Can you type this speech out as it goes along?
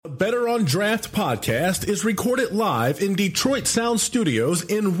Better on Draft podcast is recorded live in Detroit Sound Studios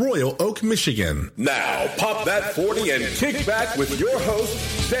in Royal Oak, Michigan. Now, pop that 40 and kick back with your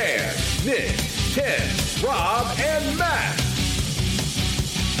hosts, Dan, Nick, Ken, Rob, and Matt.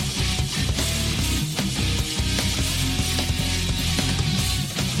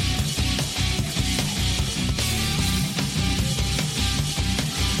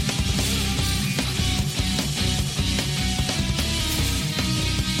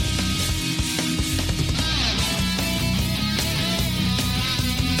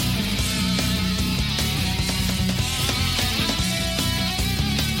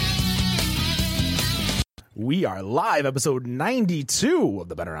 We are live, episode 92 of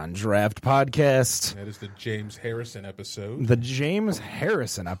the Better on Draft podcast. That is the James Harrison episode. The James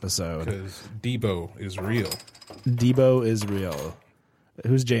Harrison episode. Because Debo is real. Debo is real.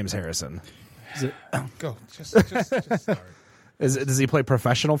 Who's James Harrison? Go. Just start. Does he play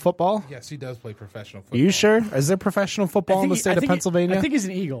professional football? Yes, he does play professional football. Are you sure? Is there professional football in the state of Pennsylvania? I think he's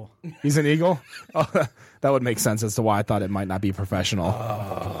an Eagle. He's an Eagle? Oh, that would make sense as to why I thought it might not be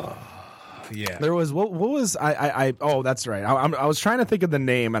professional. Yeah. There was what was I oh, that's right. I was trying to think of the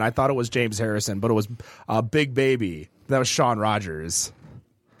name and I thought it was James Harrison, but it was Big Baby. That was Sean Rogers.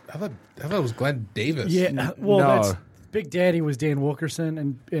 I thought it was Glenn Davis. Yeah, well, No. that's Big Daddy was Dan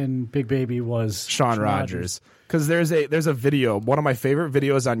Wilkerson, and Big Baby was Sean Rogers. Because there's a video. One of my favorite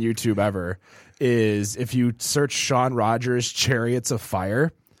videos on YouTube ever is if you search Sean Rogers Chariots of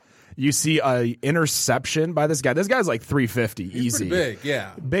Fire. You see a interception by this guy. This guy's like 350, He's easy. pretty big,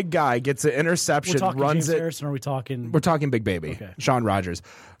 yeah. Big guy gets an interception, We're talking runs James it. Harrison, or are we talking? We're talking Big Baby. Okay. Sean Rogers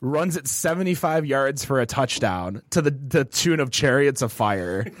runs it 75 yards for a touchdown to the tune of Chariots of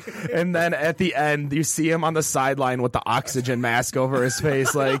Fire. And then at the end, you see him on the sideline with the oxygen mask over his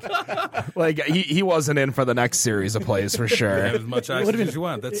face. Like he wasn't in for the next series of plays for sure. Have as much oxygen as you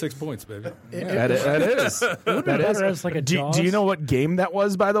want. That's 6 points, baby. That is. That is. As like a Do Jaws. you know what game that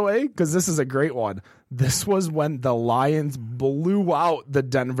was, by the way? Because this is a great one. This was when the Lions blew out the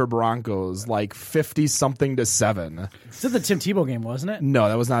Denver Broncos like 50-something to 7. This is the Tim Tebow game, wasn't it? No,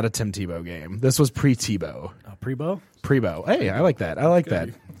 that was not a Tim Tebow game. This was pre-Tebow. Prebo. Prebo. Hey, I like that. I like that.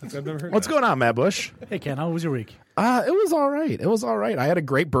 I've never heard What's that. going on, Matt Bush? Hey Ken, how was your week? It was all right. It was all right. I had a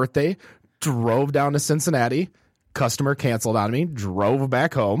great birthday. Drove down to Cincinnati. Customer canceled on me. Drove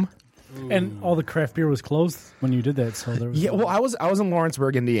back home. And all the craft beer was closed when you did that. So there was Well, I was in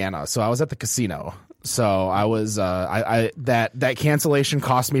Lawrenceburg, Indiana, so I was at the casino. So I was that cancellation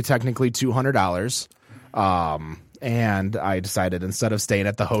cost me technically $200. And I decided instead of staying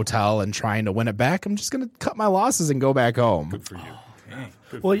at the hotel and trying to win it back, I'm just going to cut my losses and go back home. Good for you.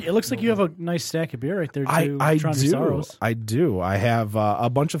 Well, it looks like you have a nice stack of beer right there too. I Tron do. Sorrows. I do. I have a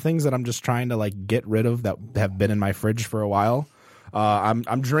bunch of things that I'm just trying to like get rid of that have been in my fridge for a while.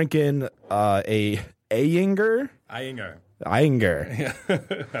 I'm drinking a Ayinger. Ayinger.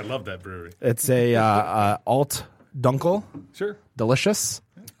 I love that brewery. It's a Alt Dunkel. Sure. Delicious.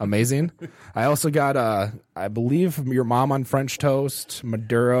 Amazing. I also got I believe your mom on French toast,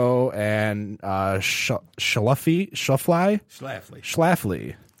 Maduro, and Schlafly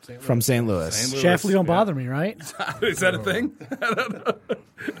from St. Louis. Schlafly don't bother me, right? Is that a thing?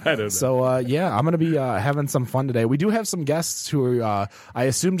 I don't know. So yeah, I'm gonna be having some fun today. We do have some guests who I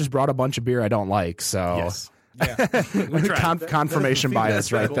assume just brought a bunch of beer I don't like. So Yes. Yeah. confirmation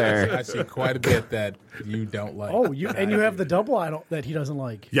bias right there. I see quite a bit that you don't like. Oh, you have the double that he doesn't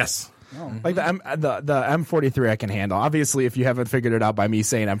like. Yes. Like the M43 I can handle. Obviously, if you haven't figured it out by me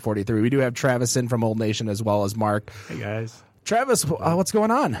saying M43, we do have Travis in from Old Nation as well as Mark. Hey, guys. Travis, what's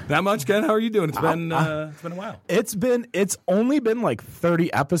going on? Not much, Ken. How are you doing? It's been a while. It's only been like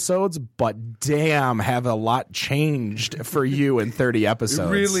 30 episodes, but damn, have a lot changed for you in 30 episodes.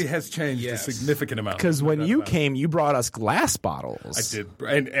 It really has changed a significant amount. Because when you came, you brought us glass bottles. I did.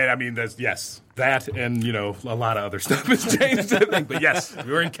 And I mean, that and, a lot of other stuff has changed, I think. But yes,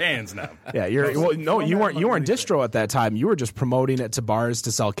 we're in cans now. Yeah, you weren't distro at that time. You were just promoting it to bars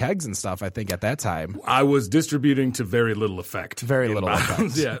to sell kegs and stuff, I think, at that time. I was distributing to very little effect. Very little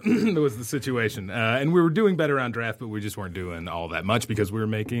effect. Yeah, that was the situation. And we were doing better on draft, but we just weren't doing all that much because we were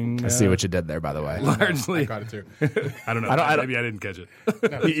making... I see what you did there, by the way. Largely. I caught it too. I don't know. Maybe I didn't catch it.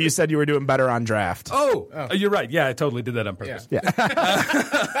 You said you were doing better on draft. Oh, you're right. Yeah, I totally did that on purpose. Yeah.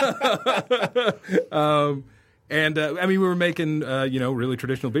 And I mean, we were making really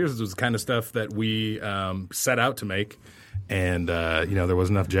traditional beers. This was the kind of stuff that we set out to make, and there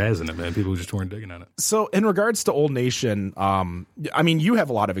wasn't enough jazz in it, man. People just weren't digging on it. So, in regards to Old Nation, I mean, you have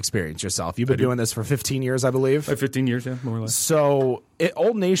a lot of experience yourself. You've been doing this for 15 years, I believe. Like 15 years, yeah, more or less. So,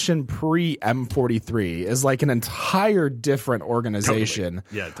 Old Nation pre M43 is like an entire different organization.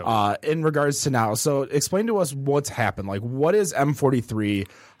 Totally. Yeah, totally. In regards to now. So explain to us what's happened. Like, what is M43?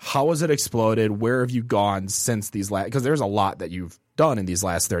 How has it exploded? Where have you gone since these last? Because there's a lot that you've done in these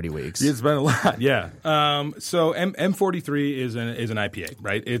last 30 weeks. It's been a lot, yeah. So M43 is an IPA,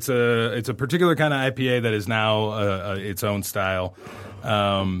 right? It's a particular kind of IPA that is now its own style,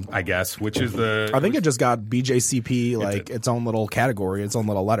 I guess, which is I think it just got BJCP, like its own little category, its own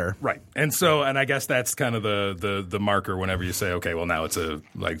little letter. Right. And I guess that's kind of the marker whenever you say, okay, well now it's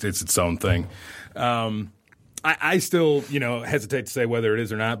its own thing. I still, hesitate to say whether it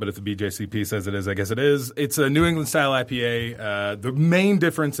is or not, but if the BJCP says it is, I guess it is. It's a New England style IPA. The main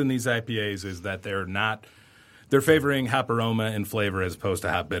difference in these IPAs is that they're favoring hop aroma and flavor as opposed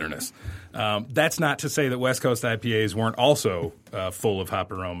to hop bitterness. That's not to say that West Coast IPAs weren't also full of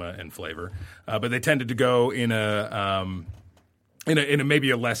hop aroma and flavor, but they tended to go in a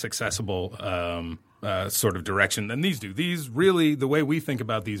maybe a less accessible sort of direction than these do. These really, the way we think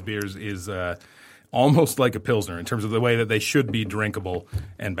about these beers is almost like a Pilsner in terms of the way that they should be drinkable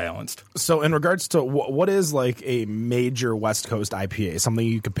and balanced. So in regards to what is like a major West Coast IPA, something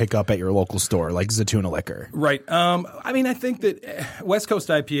you could pick up at your local store, like Zatuna Liquor? Right. I think that West Coast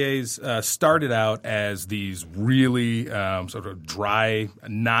IPAs started out as these really sort of dry,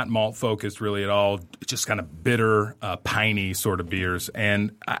 not malt-focused really at all, just kind of bitter, piney sort of beers.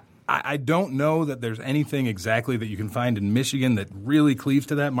 And I don't know that there's anything exactly that you can find in Michigan that really cleaves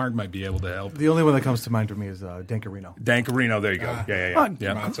to that. Mark might be able to help. The only one that comes to mind for me is Dankarino. Dankarino, there you go. Yeah.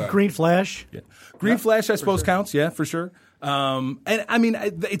 Green Flash. Yeah. Green Flash, I suppose, counts. Yeah, for sure. And I mean,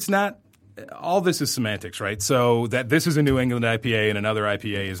 it's not. All this is semantics, right? So that this is a New England IPA and another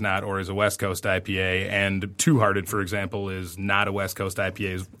IPA is not, or is a West Coast IPA, and Two Hearted, for example, is not a West Coast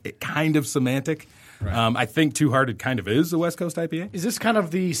IPA. Is kind of semantic. Right. I think Two Hearted kind of is a West Coast IPA. Is this kind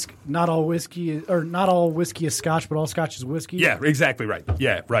of the not all whiskey is Scotch, but all Scotch is whiskey? Yeah, exactly right.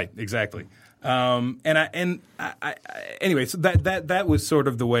 Yeah, right, exactly. Anyway, so that was sort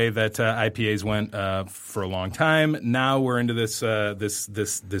of the way that IPAs went for a long time. Now we're into this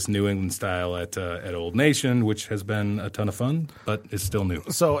New England style at Old Nation, which has been a ton of fun, but is still new.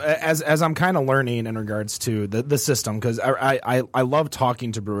 So as I'm kind of learning in regards to the system, because I love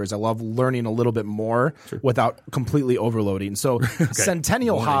talking to brewers, I love learning a little bit more without completely overloading. So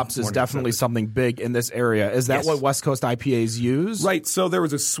Centennial hops is definitely something big in this area. Is that what West Coast IPAs use? Right. So there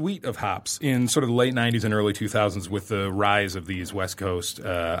was a suite of hops in sort of the late 90s and early 2000s with the rise of these West Coast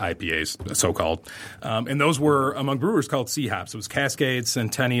IPAs, so-called. And those were among brewers called C hops. It was Cascade,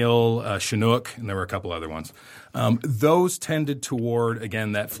 Centennial, Chinook, and there were a couple other ones. Those tended toward,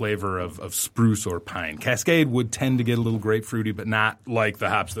 again, that flavor of spruce or pine. Cascade would tend to get a little grapefruity, but not like the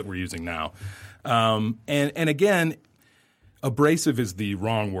hops that we're using now. And again, abrasive is the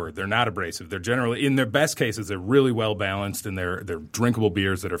wrong word. They're not abrasive. They're generally, in their best cases, they're really well balanced and they're drinkable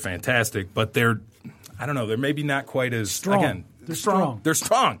beers that are fantastic. But they're maybe not quite as strong. Again, they're strong. They're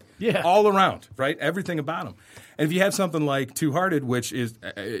strong. Yeah, all around. Right, everything about them. And if you have something like Two Hearted, which is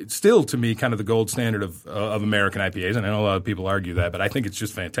still to me kind of the gold standard of American IPAs, and I know a lot of people argue that, but I think it's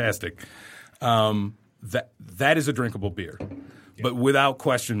just fantastic. That is a drinkable beer, but without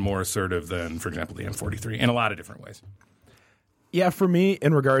question more assertive than, for example, the M43 in a lot of different ways. Yeah, for me,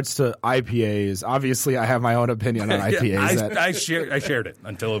 in regards to IPAs, obviously I have my own opinion on IPAs. I shared it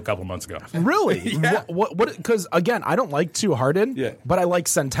until a couple months ago. Really? Yeah. What? Because again, I don't like Two Hearted, but I like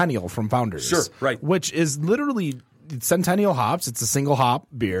Centennial from Founders. Sure, right. Which is literally Centennial hops. It's a single hop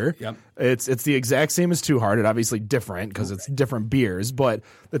beer. Yep. It's the exact same as Two Hearted, obviously different because it's different beers, but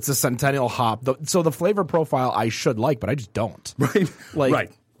it's a Centennial hop. So the flavor profile I should like, but I just don't. Right. Right.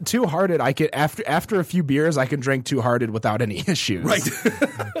 Two Hearted, I could after a few beers, I can drink Two Hearted without any issues. Right.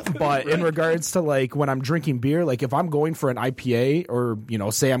 But in regards to like when I'm drinking beer, like if I'm going for an IPA or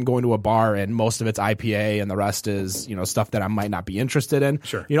say I'm going to a bar and most of it's IPA and the rest is stuff that I might not be interested in.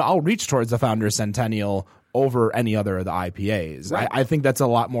 Sure. I'll reach towards the Founders Centennial over any other of the IPAs. Right. I think that's a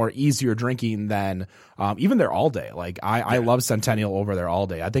lot more easier drinking than even their All Day. Like I love Centennial over their All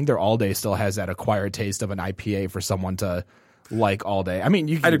Day. I think their All Day still has that acquired taste of an IPA for someone to like All Day. I mean,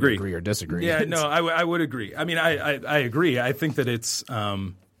 you can agree or disagree. Yeah, no, I would agree. I mean, I agree. I think that it's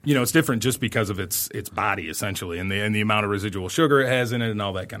it's different just because of its body essentially and the amount of residual sugar it has in it and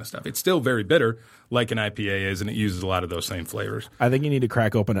all that kind of stuff. It's still very bitter, like an IPA is, and it uses a lot of those same flavors. I think you need to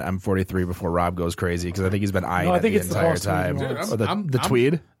crack open an M43 before Rob goes crazy because I think he's been eyeing it the entire time. Dude, the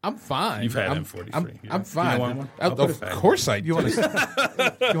Tweed. I'm fine. You've had I'm, M43. I'm fine. You don't want one? I'll put it Of back. course I do. You want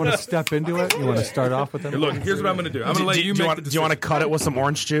to step into it? You want to start off with them? Look, here's what I'm going to do. I'm going to let you make the do you want to cut it with some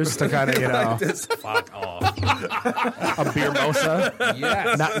orange juice to kind of, Just fuck off. a beer mosa?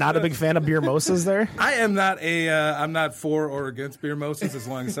 Yes. Not a big fan of beer mosas there? I am not I'm not for or against beer mosas as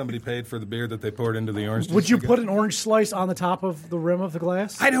long as somebody paid for the beer that they poured into the orange juice. Would you put an orange slice on the top of the rim of the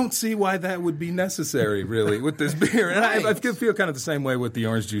glass? I don't see why that would be necessary, really, with this beer. And I feel kind of the same way with the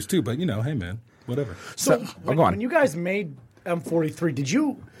orange juice, too. But, hey, man, whatever. So go on. when you guys made M43, did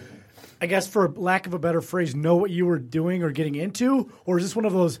you, I guess for lack of a better phrase, know what you were doing or getting into? Or is this one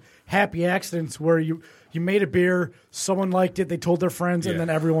of those happy accidents where you made a beer, someone liked it, they told their friends, and Yeah. then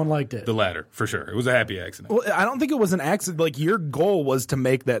everyone liked it? The latter, for sure. It was a happy accident. Well, I don't think it was an accident. Like, your goal was to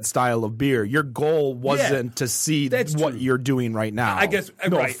make that style of beer. Your goal wasn't to see that's what true. you're doing right now. I guess,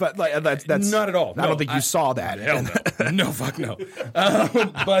 no, right. That's Not at all. I No, don't think you saw that. Hell no. No, fuck no.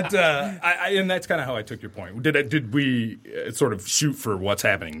 But and that's kind of how I took your point. Did we sort of shoot for what's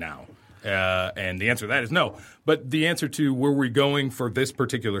happening now? And the answer to that is no. But the answer to were we going for this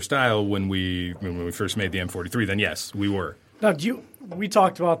particular style when we first made the M43, then yes, we were. Now, we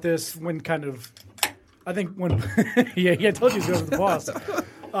talked about this when I told you to go to the boss.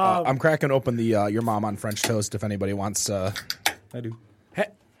 I'm cracking open the your mom on French toast if anybody wants to. I do.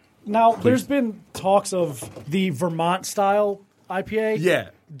 Now, there's been talks of the Vermont style IPA. Yeah.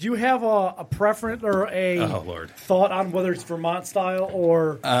 Do you have a preference or a Lord. thought on whether it's Vermont style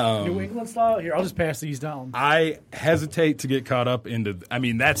or New England style? Here, I'll just pass these down. I hesitate to get caught up into. I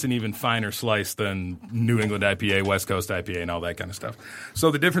mean, that's an even finer slice than New England IPA, West Coast IPA, and all that kind of stuff.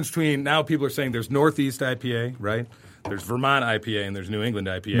 So the difference between now people are saying there's Northeast IPA, right? There's Vermont IPA and there's New England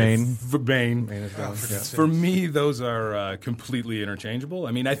IPA. Maine. Maine as well. For me, those are completely interchangeable.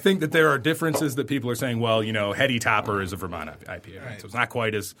 I mean, I think that there are differences that people are saying, well, Heady Topper is a Vermont IPA, right? So it's not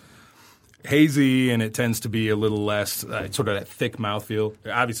quite as hazy, and it tends to be a little less sort of that thick mouthfeel.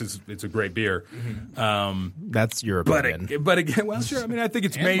 Obviously, it's a great beer. That's your But opinion. again, well, sure. I mean, I think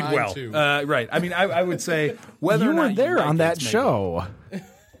it's And made mine, well. too. Right. I mean, I would say whether You or were not there like on it, that it's made show.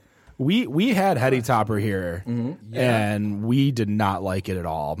 We had Heady Topper here, and we did not like it at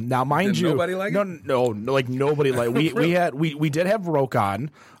all. Now, mind Did you, nobody like it? no, like nobody like we did have Roke on,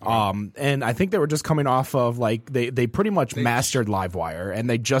 and I think they were just coming off of like they pretty much mastered Livewire, and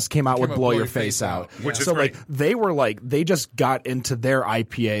they just came out with Blow Your Face Out, Which is so great. like they just got into their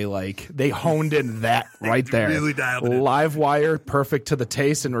IPA, like they honed in that right there. really dialed it in. Livewire, perfect to the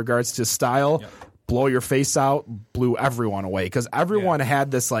taste in regards to style. Yep. Blow Your Face Out blew everyone away because everyone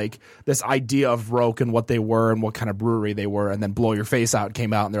had this idea of Roke and what they were and what kind of brewery they were, and then Blow Your Face Out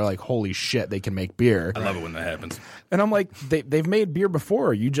came out and they're like, holy shit, they can make beer. I love it when that happens. And I'm like, they've made beer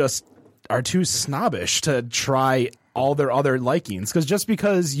before. You just are too snobbish to try all their other likings, because just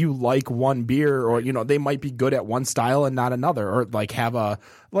because you like one beer or they might be good at one style and not another, or like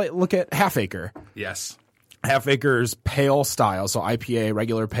look at Half Acre. Yes. Half Acre's pale style, so IPA,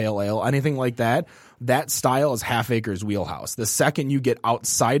 regular pale ale, anything like that, that style is Half Acre's wheelhouse. The second you get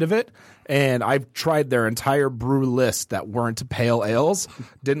outside of it, and I've tried their entire brew list that weren't pale ales,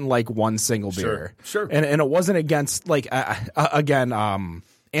 didn't like one single beer. Sure. And it wasn't against,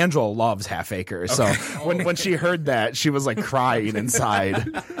 Angela loves Half Acre, so when she heard that, she was like crying inside.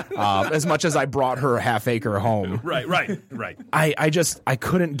 As much as I brought her Half Acre home, Right. I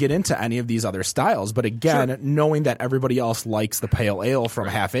couldn't get into any of these other styles. But again, knowing that everybody else likes the pale ale from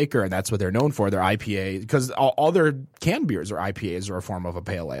Half Acre, and that's what they're known for, their IPA, because all their canned beers are IPAs or a form of a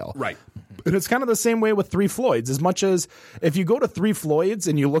pale ale. Right. And it's kind of the same way with Three Floyds. As much as if you go to Three Floyds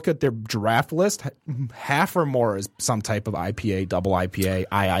and you look at their draft list, half or more is some type of IPA, double IPA,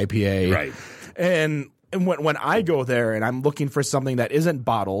 IPA. Right. And when I go there and I'm looking for something that isn't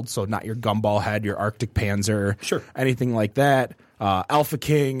bottled, so not your Gumball Head, your Arctic Panzer, anything like that, Alpha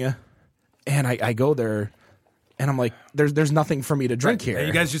King, and I go there and I'm like, there's nothing for me to drink here. Hey,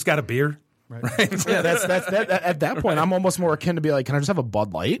 you guys just got a beer? Right. Yeah, that's at that point, I'm almost more akin to be like, can I just have a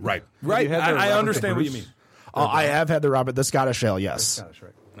Bud Light? Right. I understand what you mean. I have had the Scottish Ale, yes. Scottish,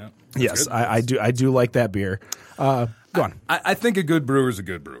 right. No. Yes, I do like that beer. Go on. I think a good brewer is a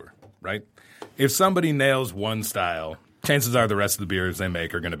good brewer, right? If somebody nails one style, chances are the rest of the beers they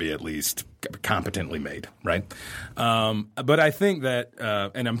make are going to be at least competently made, right? But I think that,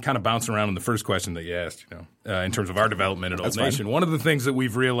 and I'm kind of bouncing around on the first question that you asked, in terms of our development at Old Nation. One of the things that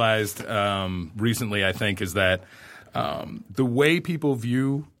we've realized recently, I think, is that the way people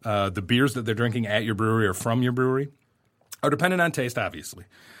view the beers that they're drinking at your brewery or from your brewery are dependent on taste, obviously.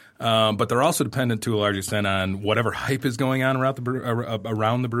 But they're also dependent to a large extent on whatever hype is going on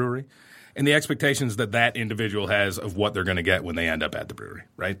around the brewery. and the expectations that that individual has of what they're going to get when they end up at the brewery,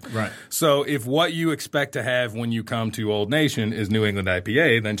 right? Right. So if what you expect to have when you come to Old Nation is New England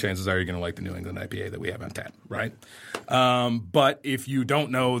IPA, then chances are you're going to like the New England IPA that we have on tap, right? But if you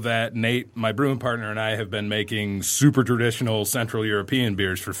don't know that Nate, my brewing partner, and I have been making super traditional Central European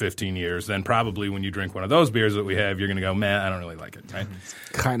beers for 15 years, then probably when you drink one of those beers that we have, you're going to go, man, I don't really like it, right?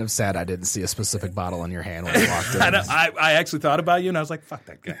 Kind of sad I didn't see a specific bottle in your hand when I walked in. I actually thought about you, and I was like, fuck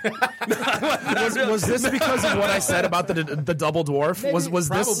that guy. Was this because of what I said about the double dwarf? Maybe, was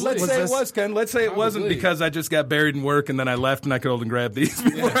this? Let's say it was, Ken. Let's say it wasn't because I just got buried in work and then I left and I could hold and grab these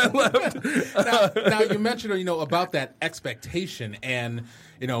before I left. Now you mentioned about that expectation and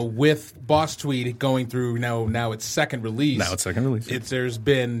with Boss Tweed going through now its second release. Now it's second release. There's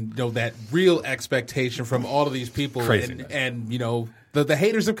been that real expectation from all of these people Crazy. and the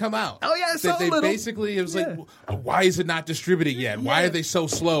haters have come out. Oh, yeah, so they little. Basically it was like, why is it not distributed yet? Why are they so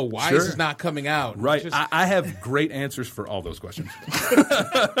slow? Why is it not coming out? Right. I have great answers for all those questions.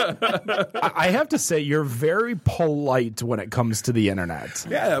 I have to say, you're very polite when it comes to the internet.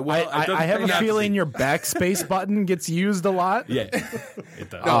 Yeah, well, I have a feeling your backspace button gets used a lot. Yeah, it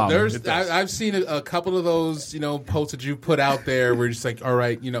does. No, I've seen a couple of those, posts that you put out there where you're just like, all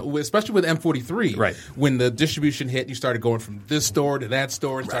right, especially with M43, right? When the distribution hit, you started going from this store to that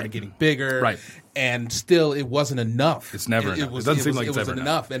store and started getting bigger, right? And still, it wasn't enough. It's never enough. It doesn't seem like it's ever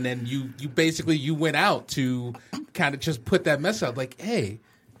enough. And then you basically went out to kind of just put that mess out, like, hey.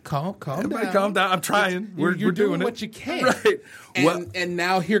 Calm down. I'm trying. We're doing it. what you can. Right. And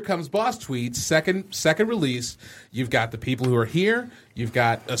now here comes Boss Tweed, second release. You've got the people who are here. You've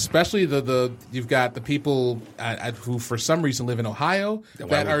got especially you've got the people who for some reason live in Ohio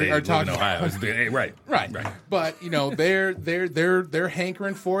that are talking in Ohio. Right. But they're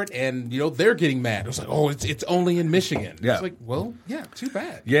hankering for it, and they're getting mad. It's like, oh, it's only in Michigan. Yeah. It's like, well, yeah, too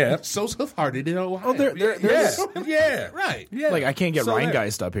bad. Yeah. It's so tough-hearted in Ohio. Oh, yeah. Right. Yeah. Like I can't get So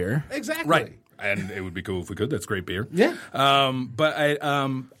Rheingeist up here. Exactly. Right. And it would be cool if we could. That's great beer. Yeah. But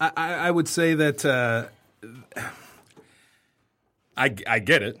I would say that I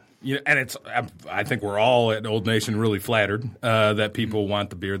get it. And I think we're all at Old Nation really flattered that people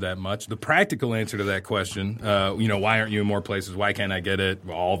want the beer that much. The practical answer to that question, why aren't you in more places? Why can't I get it?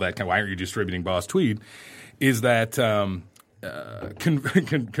 All that why aren't you distributing Boss Tweed? Is that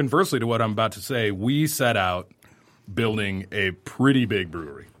conversely to what I'm about to say, we set out building a pretty big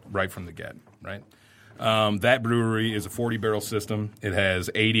brewery right from the get. Right. That brewery is a 40-barrel system. It has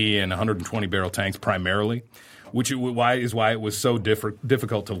 80 and 120-barrel tanks primarily, which is why it was so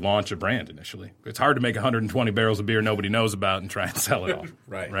difficult to launch a brand initially. It's hard to make 120 barrels of beer nobody knows about and try and sell it all.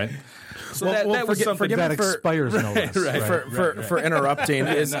 Right. So that was something that expires no less. For interrupting,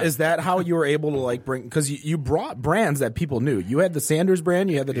 is that how you were able to bring? Because you brought brands that people knew. You had the Sanders brand,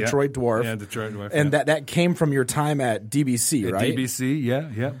 you had the Detroit Dwarf, Detroit Dwarf, and that came from your time at DBC, right? DBC,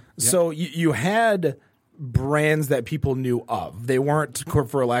 yeah. So you had brands that people knew of. They weren't,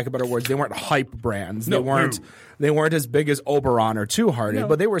 for lack of better words, they weren't hype brands. They weren't as big as Oberon or Two Hearted,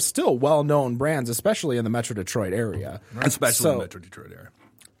 but they were still well-known brands, especially in the Metro Detroit area. Especially in the Metro Detroit area.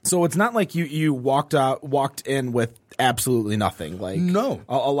 So it's not like you walked in with absolutely nothing. No.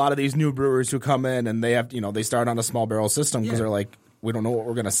 A lot of these new brewers who come in and they have they start on a small barrel system because they're like, we don't know what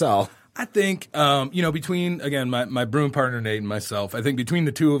we're going to sell. I think, between, again, my brewing partner, Nate, and myself, I think between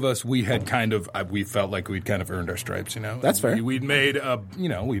the two of us, we had we felt like we'd kind of earned our stripes, That's fair. We'd made,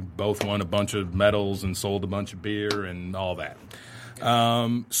 we both won a bunch of medals and sold a bunch of beer and all that.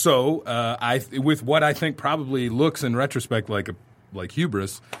 With what I think probably looks in retrospect like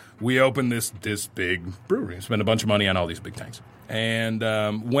hubris, we opened this big brewery and spent a bunch of money on all these big tanks. And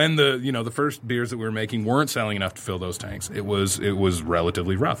when the first beers that we were making weren't selling enough to fill those tanks, it was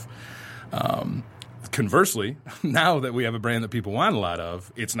relatively rough. Conversely, now that we have a brand that people want a lot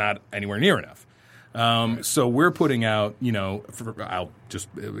of, it's not anywhere near enough. So we're putting out, I'll just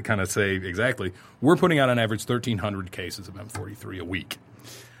kind of say exactly, we're putting out on average 1,300 cases of M43 a week,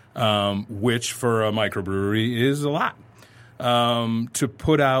 which for a microbrewery is a lot. To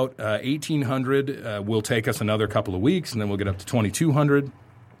put out 1,800 will take us another couple of weeks, and then we'll get up to 2,200.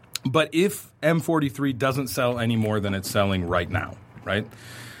 But if M43 doesn't sell any more than it's selling right now, right,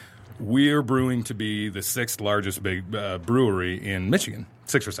 we're brewing to be the sixth largest big brewery in Michigan,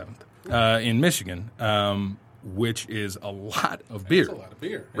 sixth or seventh in Michigan, which is a lot of beer. That's a lot of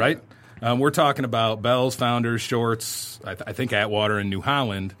beer, right? We're talking about Bell's, Founders, Shorts, I think Atwater, and New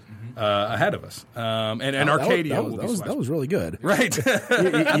Holland. Ahead of us, and Arcadia. That was really good, right?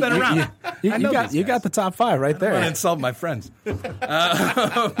 I've been around. You got the top five right there. I insult my friends,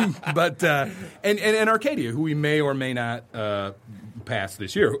 but and Arcadia, who we may or may not past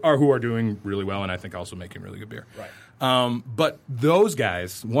this year, who are doing really well, and I think also making really good beer. Right. But those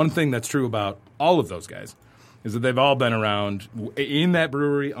guys, one thing that's true about all of those guys is that they've all been around in that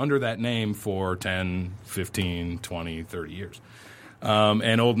brewery under that name for 10, 15, 20, 30 years.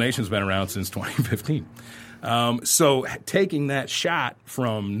 And Old Nation's been around since 2015. So taking that shot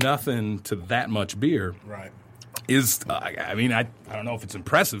from nothing to that much beer Right. is, I don't know if it's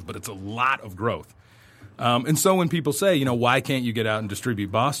impressive, but it's a lot of growth. And so when people say, why can't you get out and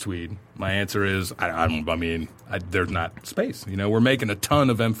distribute Boss Tweed? My answer is, there's not space. We're making a ton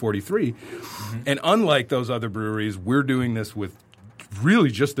of M43. Mm-hmm. And unlike those other breweries, we're doing this with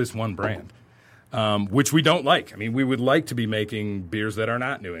really just this one brand, which we don't like. We would like to be making beers that are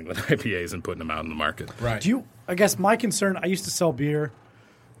not New England IPAs and putting them out in the market. Right. I guess my concern, I used to sell beer.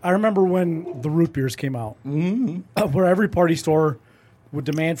 I remember when the root beers came out, where every party store would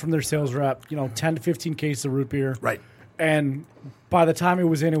demand from their sales rep, 10 to 15 cases of root beer. Right. And by the time it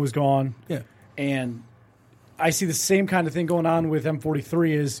was in, it was gone. Yeah. And I see the same kind of thing going on with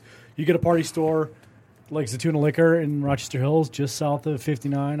M43 is you get a party store like Zatuna Liquor in Rochester Hills, just south of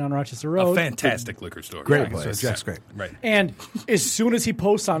 59 on Rochester Road. A fantastic liquor store. Great place. Jack's great. Right. And as soon as he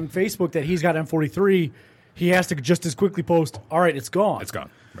posts on Facebook that he's got M43, he has to just as quickly post, all right, it's gone. It's gone.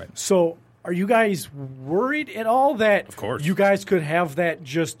 Right. So are you guys worried at all that Of course. you guys could have that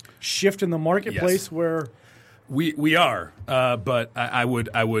just shift in the marketplace Yes. where We are, but I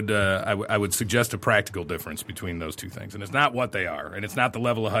would suggest a practical difference between those two things, and it's not what they are, and it's not the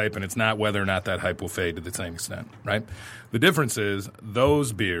level of hype, and it's not whether or not that hype will fade to the same extent, right? The difference is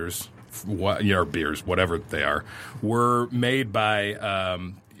those beers, whatever they are, were made by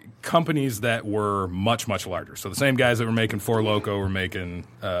companies that were much, much larger. So the same guys that were making Four Loko were making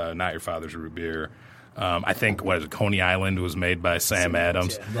Not Your Father's Root Beer. I think, Coney Island was made by Sam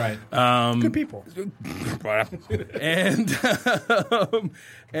Adams. Right. good people.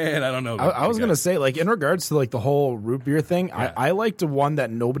 and I don't know. I was gonna say, in regards to the whole root beer thing, I liked the one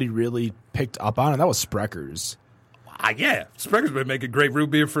that nobody really picked up on, and that was Sprecker's. Yeah, Sprecker's been making great root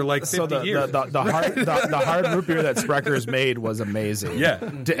beer for 50 years. The hard root beer that Sprecker's made was amazing. Yeah.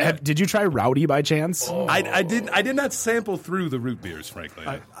 Did you try Rowdy by chance? I did not sample through the root beers, frankly.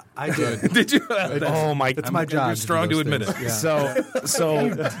 I did. Did you? Oh my! It's my job. You're strong to admit it. Yeah.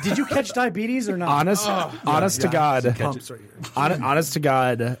 So Did you catch diabetes or not? honest to God, Pumps right here. honest to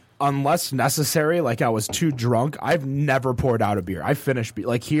God, unless necessary, I was too drunk, I've never poured out a beer. I finished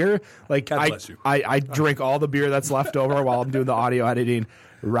beer. Here, God bless you. I drink all the beer that's left over while I'm doing the audio editing.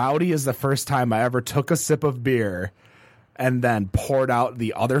 Rowdy is the first time I ever took a sip of beer and then poured out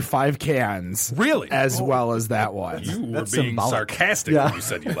the other 5 cans. Really? As well as that one. You were That's being symbolic. sarcastic when you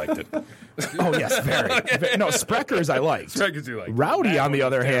said you liked it. Oh, yes, very. No, Sprecker's I liked. Sprecker's you liked. Rowdy, That on the one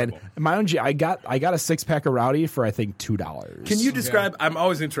other was hand, terrible. mind you, I got a 6-pack of Rowdy for I think $2. Can you describe? I'm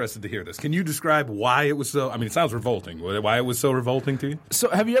always interested to hear this. Can you describe why it was so? It sounds revolting. Why it was so revolting to you? So,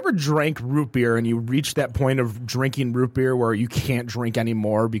 have you ever drank root beer and you reach that point of drinking root beer where you can't drink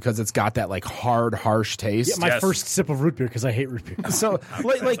anymore because it's got that hard, harsh taste? My Yes. first sip of root beer because I hate root beer. So,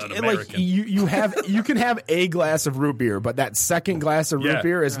 un-American. you can have a glass of root beer, but that second glass of root Yeah.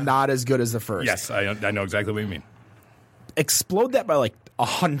 beer is not as good as the first. Yes, I know exactly what you mean. Explode that by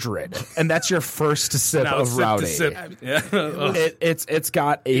 100, and that's your first sip Now, of sip to Rowdy. sip. Yeah. It's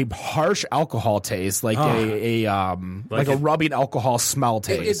got a harsh alcohol taste, like a rubbing alcohol smell It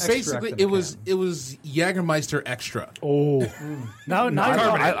taste. basically it was Jägermeister extra. Now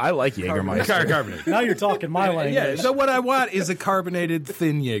I like Jägermeister. Carbonate. now you're talking my language. Yeah, so what I want is a carbonated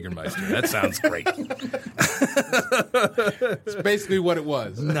thin Jägermeister. That sounds great. It's basically what it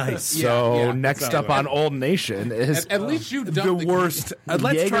was. Nice. So Yeah, next sounds up right. on Old Nation is At least you The dumped worst.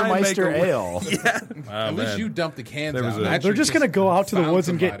 Let's try and make Jägermeister a- ale. At least you dumped the cans There was out. a- Actually They're just going to go out to the found woods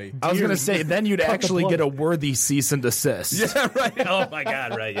and somebody. I was going to say, then you'd Cut the actually plug. get a worthy cease and desist. Yeah, right. Oh my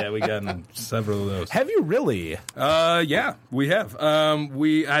God, right? Yeah, we got several of those. Have you really? Yeah, we have.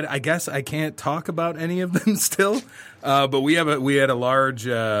 I guess I can't talk about any of them still, but we had a large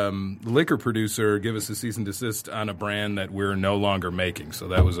liquor producer give us a cease and desist on a brand that we're no longer making. So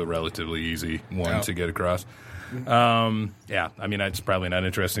that was a relatively easy one to get across. Yeah, it's probably not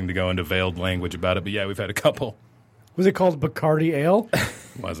interesting to go into veiled language about it, but yeah, we've had a couple. Was it called Bacardi Ale?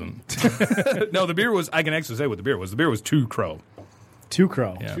 Wasn't. No, the beer was. I can actually say what the beer was. The beer was Two Crow. Two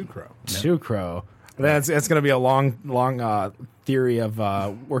Crow. Yeah. Two Crow. Two Crow. That's going to be a long theory of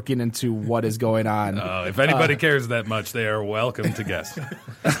working into what is going on. If anybody cares that much, they are welcome to guess.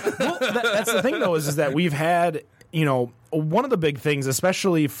 That's the thing, though, is that we've had one of the big things,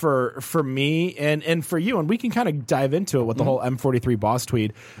 especially for me and for you, and we can kind of dive into it with the whole M43 Boss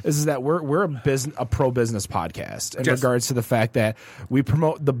Tweed, is that we're a pro-business podcast in regards to the fact that we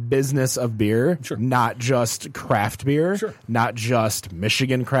promote the business of beer, not just craft beer, not just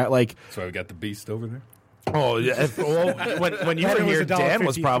Michigan craft. That's why we got the beast over there. Oh, yeah. Well, when you were here, Dan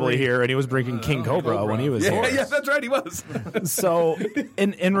was probably here, and he was drinking King Cobra when he was here. Yeah, that's right, he was. So,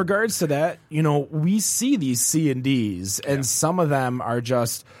 in regards to that, we see these C&Ds, and some of them are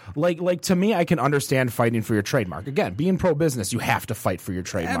just like to me, I can understand fighting for your trademark. Again, being pro-business, you have to fight for your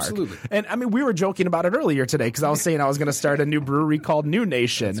trademark. Absolutely. And I mean, we were joking about it earlier today because I was saying I was going to start a new brewery called New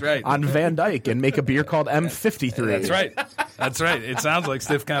Nation on Van Dyke and make a beer called M53. That's right. It sounds like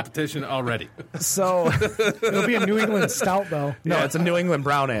stiff competition already. So it'll be a New England stout, though. No, it's a New England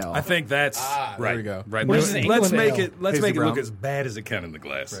brown ale. I think that's right. There we go. Right. Where's the Let's England make ale? it. Let's make it look as bad as it can in the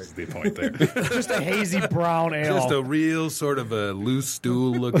glass. Is the point there? Just a hazy brown ale. Just a real sort of a loose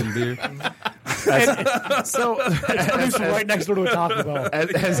stool looking beer. So it's produced right next door to a Taco Bell.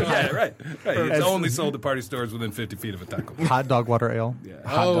 Right. It's only sold at party stores within 50 feet of a Taco Bell. Hot dog water ale.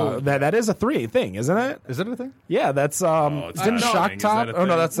 hot dog. That is a 3 thing, isn't it? Is it a thing? Yeah, that's it's didn't not Shock a thing. Is Top. that a Oh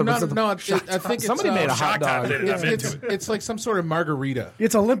no, thing? that's the I think somebody it's, made a hot Shock Top dog. did it. I'm into it. It's like some sort of margarita.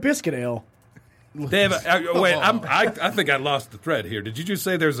 It's a Limp Bizkit ale. Dave, wait, I think I lost the thread here. Did you just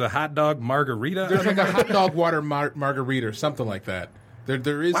say there's a hot dog margarita? There's like a hot dog water margarita or something like that.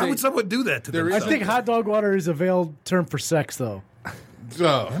 There is. Why would someone do that to there them? is I think hot dog water is a veiled term for sex, though.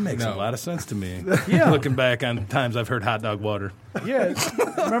 That makes a lot of sense to me. Yeah. Looking back on times I've heard hot dog water. Yeah.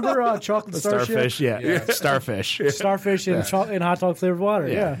 Remember chocolate Starfish, yeah. Starfish. Starfish and hot dog flavored water.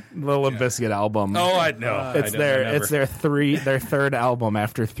 Yeah. The Limp Bizkit album. Oh, I know. It's their third album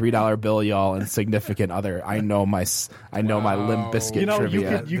after $3 Bill, y'all, and Significant Other. I know my Limp Bizkit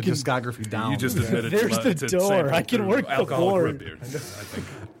trivia. You can discography down. You just admitted There's the to door. sampling I can through work the alcoholic board. root beer, I think.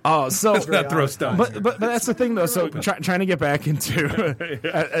 Oh, so Let's not throw stones. but that's the thing though. So trying to get back into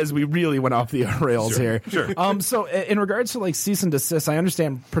as we really went off the rails here. Sure. So in regards to like cease and desist, I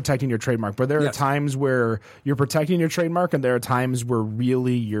understand protecting your trademark, but there are times where you're protecting your trademark, and there are times where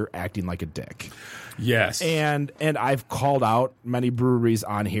really you're acting like a dick. Yes. And I've called out many breweries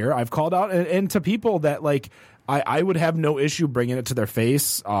on here. I've called out and to people that like. I would have no issue bringing it to their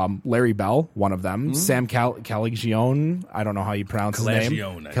face. Larry Bell, one of them. Sam Calagione. I don't know how you pronounce his name.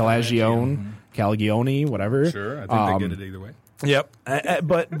 Calagione, whatever. Sure, I think they get it either way. Yep.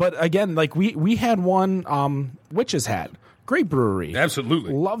 But again, like we had one Witch's Hat. Great brewery.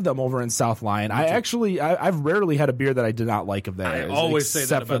 Absolutely. Love them over in South Lyon. I've rarely had a beer that I did not like of theirs. I always say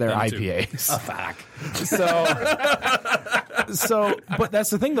that except for their about them, IPAs. Fuck. So, but that's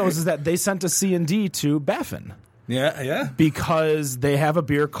the thing though, is that they sent a C&D to Baffin. Yeah. Because they have a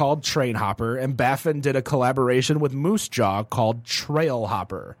beer called Train Hopper, and Baffin did a collaboration with Moose Jaw called Trail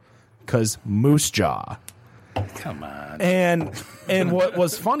Hopper. Because Moose Jaw. Come on. And what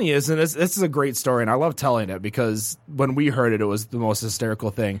was funny is, and this is a great story, and I love telling it because when we heard it, it was the most hysterical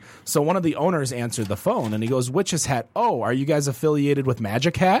thing. So one of the owners answered the phone, and he goes, "Witch's Hat? Oh, are you guys affiliated with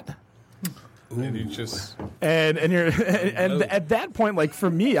Magic Hat?" And you just And at that point, like for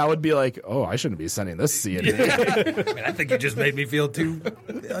me, I would be like, "Oh, I shouldn't be sending this C&D." I think you just made me feel too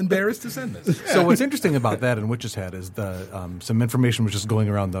embarrassed to send this. So what's interesting about that in Witch's Hat is some information was just going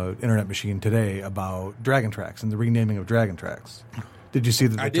around the internet machine today about Dragon Tracks and the renaming of Dragon Tracks. Did you see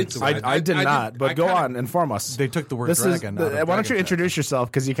that? I did. I did not, but go on, inform us. They took the word This dragon. is out of why don't you Dragon introduce yourself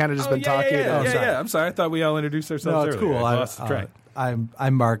because you kind of just been talking. Yeah. I'm sorry. I thought we all introduced ourselves No, it's earlier. cool. I lost the track. I'm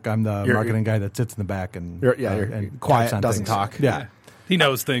Mark. I'm the marketing guy that sits in the back and You're and quiet, types on doesn't things. talk. Yeah. He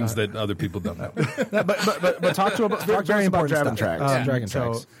knows things that other people don't know. But talk to us about Very important Dragon stuff. Tracks. Dragon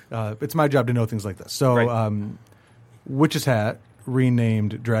So Tracks. it's my job to know things like this. So Right. Witch's Hat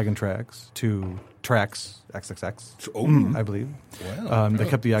renamed Dragon Tracks to Tracks XXX, I believe. Wow. They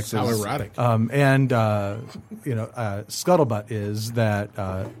kept the X's. how erotic. Scuttlebutt is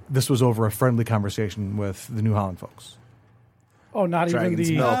that this was over a friendly conversation with the New Holland folks. Oh, not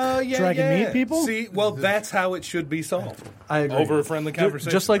Dragon's even the milk. dragon meat people? See, well, that's how it should be solved. I agree. Over a friendly conversation.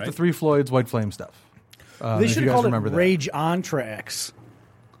 Just like the right? Three Floyds White Flame stuff. They if should you have guys called it remember that. Rage on Tracks.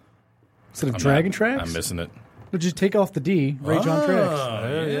 Instead of Dragon Tracks? I'm missing it. But just take off the D, Rage on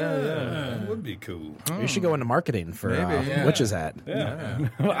Tracks. Yeah. would be cool. You should go into marketing for Witch's Hat. Yeah.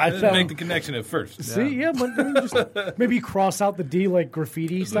 I Let's make the connection at first. See, but just maybe cross out the D like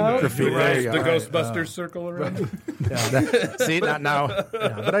graffiti style. The There you go. Ghostbusters circle around it. See, not now.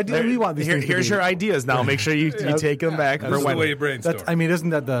 But ideally, we want these things to Here's be- your ideas now. Make sure you take them back for That's the when. way you brainstorm. That's, I mean,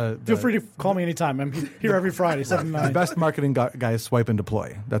 isn't that the Feel free to call me anytime. I'm here every Friday, 7 to 9. the best marketing guy is swipe and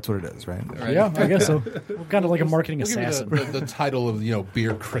deploy? That's what it is, right? Yeah, I guess so. I'm kind of like a marketing We'll give you assassin. the title of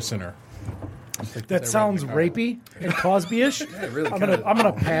beer christener. That sounds rapey and Cosby-ish. really I'm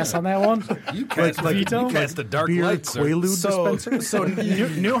gonna pass on that one. You cast, veto? the dark Beer lights. sir. Quaalude dispenser? So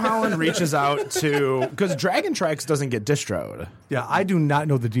New Holland reaches out to because Dragon Tracks doesn't get distroed. Yeah, I do not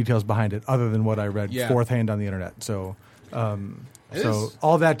know the details behind it other than what I read fourth hand on the internet. So, is.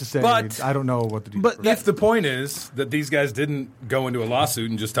 all that to say, But- I don't know what the details. But if the point is that these guys didn't go into a lawsuit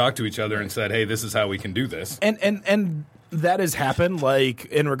and just talk to each other and said, "Hey, this is how we can do this," And that has happened, like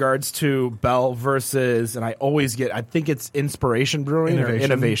in regards to Bell versus, and I think it's Inspiration Brewing or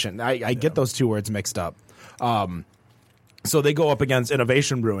Innovation. I get those two words mixed up. So they go up against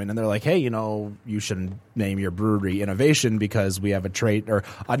Innovation Brewing, and they're like, "Hey, you shouldn't name your brewery Innovation because we have a trade or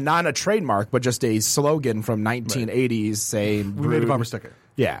not a trademark, but just a slogan from 1980s saying we made a bumper sticker.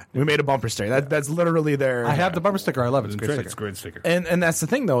 Yeah, we made a bumper sticker. That's literally their. I have the bumper sticker. I love it. It's a great It's a sticker. great sticker. And that's the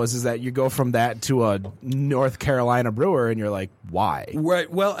thing though is that you go from that to a North Carolina brewer, and you're like, why?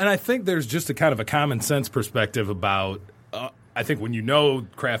 Right. Well, and I think there's just a kind of a common sense perspective about. I think when you know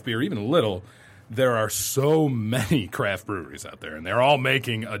craft beer even a little, there are so many craft breweries out there, and they're all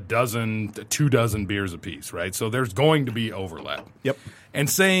making 2 beers apiece, right? So there's going to be overlap. Yep. And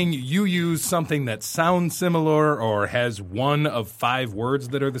saying you use something that sounds similar or has one of 5 words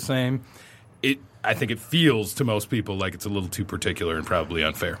that are the same, I think it feels to most people like it's a little too particular and probably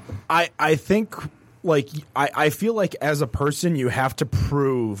unfair. I think like I feel like as a person you have to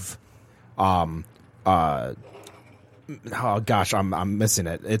prove oh gosh, I'm missing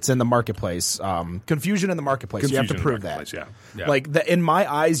it. It's in the marketplace. Confusion in the marketplace. You have to Confusion in prove the that. marketplace, yeah. Like in my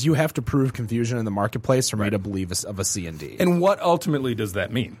eyes, you have to prove confusion in the marketplace for me to believe of a C&D. And what ultimately does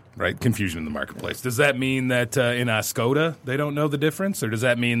that mean, right? Confusion in the marketplace. Does that mean that in Oscoda they don't know the difference, or does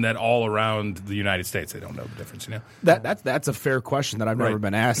that mean that all around the United States they don't know the difference? That's a fair question that I've never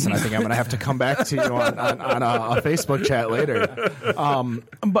been asked, and I think I'm going to have to come back to you on a Facebook chat later.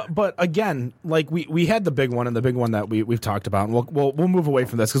 But again, like we had the big one, and the big one that we've talked about, and we'll move away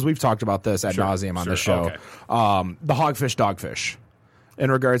from this because we've talked about this ad nauseum on the show. Okay. The Hogfish Dogfish,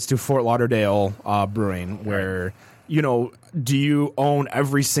 in regards to Fort Lauderdale Brewing, where do you own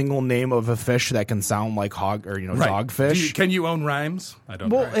every single name of a fish that can sound like hog or dogfish? Can you own rhymes? I don't.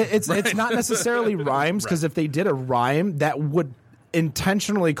 Well, know. it's not necessarily rhymes because if they did a rhyme, that would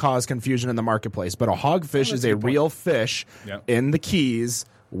intentionally cause confusion in the marketplace. But a hogfish is a real fish in the Keys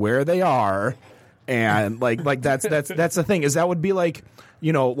where they are, and like that's the thing is that would be like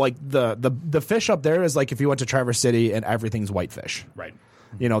like the fish up there is like if you went to Traverse City and everything's whitefish, right.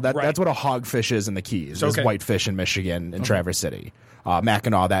 That's what a hogfish is in the Keys. Is whitefish in Michigan and Traverse City,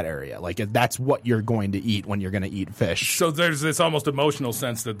 Mackinac, that area. Like that's what you're going to eat when you're going to eat fish. So there's this almost emotional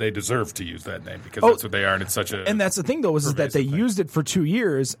sense that they deserve to use that name because that's what they are, and it's such a. And that's the thing, though, is that they used it for 2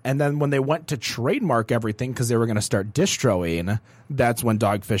 years, and then when they went to trademark everything because they were going to start distroing, that's when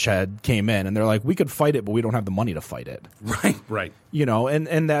Dogfish Head came in, and they're like, we could fight it, but we don't have the money to fight it. Right.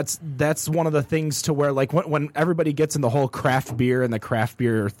 And that's one of the things to where, like, when everybody gets in the whole craft beer and the craft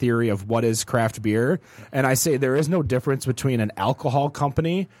beer theory of what is craft beer, and I say there is no difference between an alcohol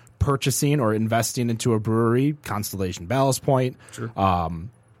company purchasing or investing into a brewery, Constellation Ballast Point,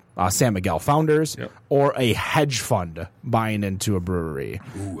 San Miguel Founders, or a hedge fund buying into a brewery.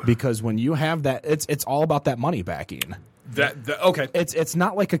 Because when you have that, it's all about that money backing. Okay. It's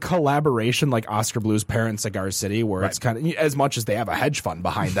not like a collaboration like Oscar Blues Parent Cigar City where it's kind of as much as they have a hedge fund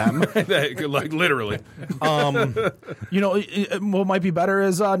behind them. Like literally. What might be better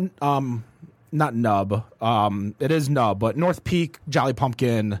is not Nub. It is Nub, but North Peak, Jolly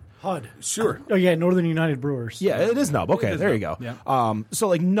Pumpkin. HUD. Sure. Oh yeah, Northern United Brewers. Yeah, it is Nub. Okay, there you go. Yeah. So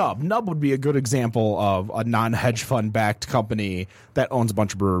like Nub would be a good example of a non-hedge fund backed company that owns a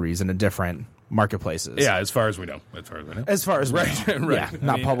bunch of breweries in a different marketplaces. Yeah, as far as we know. As far as we know. Right. Yeah,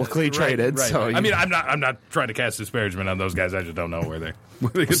 not publicly traded. Right. So I mean, I'm not trying to cast disparagement on those guys. I just don't know where they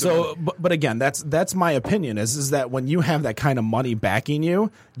get so, but again, that's my opinion. Is that when you have that kind of money backing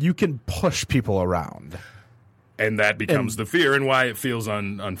you, you can push people around. And that becomes the fear and why it feels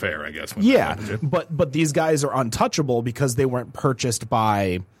unfair, I guess. But these guys are untouchable because they weren't purchased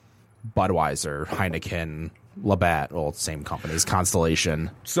by Budweiser, Heineken, Labatt, well, same companies,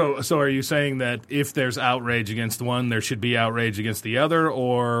 Constellation. So are you saying that if there's outrage against one, there should be outrage against the other,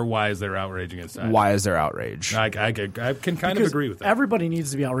 or why is there outrage against that? Why is there outrage? I can kind of agree with that. Everybody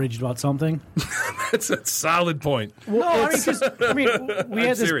needs to be outraged about something. That's a solid point. Well, we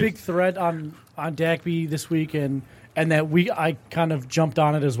had this big thread on DACB this week, and that I kind of jumped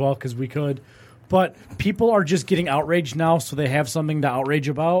on it as well because we could. But people are just getting outraged now, so they have something to outrage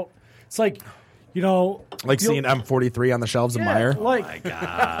about. It's like, seeing M43 on the shelves of Meijer. Oh my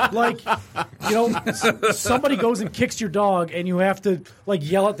God. Somebody goes and kicks your dog, and you have to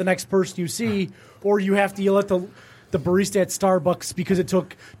yell at the next person you see, or you have to yell at the barista at Starbucks because it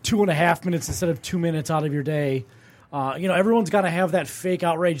took 2.5 minutes instead of 2 minutes out of your day. Everyone's got to have that fake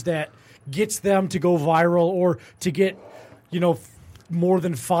outrage that gets them to go viral or to get, more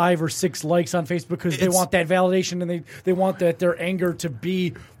than 5 or 6 likes on Facebook because they want that validation and they want their anger to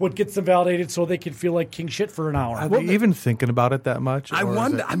be what gets them validated so they can feel like king shit for an hour. Are they even thinking about it that much? I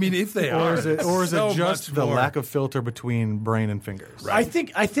wonder. If they are, or is it just the more. lack of filter between brain and fingers? Right.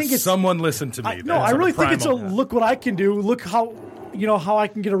 I think it's someone listen to me. I really think it's look what I can do. Look how how I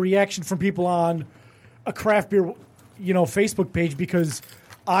can get a reaction from people on a craft beer Facebook page because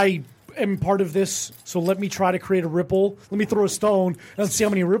I am part of this, so let me try to create a ripple. Let me throw a stone and see how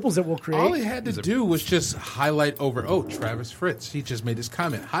many ripples it will create. All he had to do was just highlight over, Travis Fritts. He just made his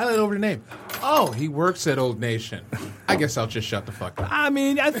comment. Highlight over the name. Oh, he works at Old Nation. I guess I'll just shut the fuck up.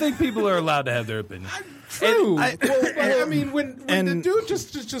 I think people are allowed to have their opinion. True. When the dude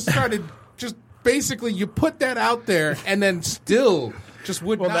just started, just basically you put that out there and then still just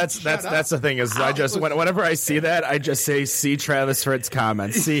would not that's the thing is whenever I see that I just say see Travis Fritz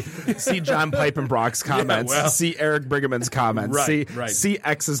comments, see John Piepenbrock's comments, see Eric Brigham comments, see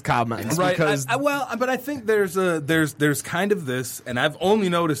X's comments, right? Because but I think there's kind of this, and I've only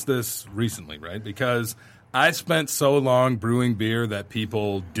noticed this recently, right? Because I spent so long brewing beer that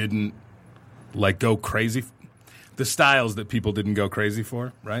people didn't go crazy. The styles that people didn't go crazy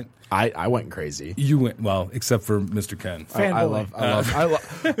for, right? I went crazy. You went except for Mr. Ken. I love.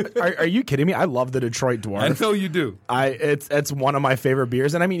 Are you kidding me? I love the Detroit Dwarf. I know you do. It's one of my favorite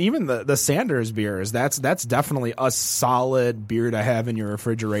beers, and I mean even the Sanders beers. That's definitely a solid beer to have in your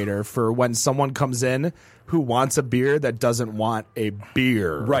refrigerator for when someone comes in who wants a beer that doesn't want a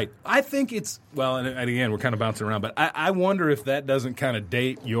beer. Right. I think it's and again we're kind of bouncing around, but I wonder if that doesn't kind of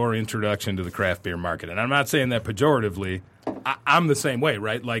date your introduction to the craft beer market. And I'm not saying that pejoratively. I'm the same way,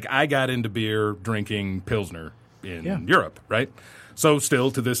 right? Like I got into beer drinking Pilsner in Europe, right? So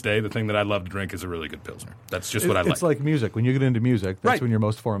still to this day, the thing that I love to drink is a really good Pilsner. That's just what I like. It's like music. When you get into music, that's when you're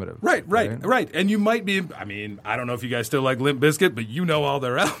most formative. Right. And you might be, I don't know if you guys still like Limp Bizkit, but you know all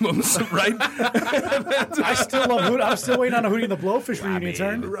their albums, right? I still love Hootie. I'm still waiting on a Hootie and the Blowfish reunion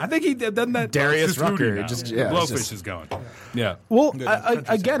turn. I think he did, doesn't that? Darius Rucker. Blowfish is going. Yeah. Well,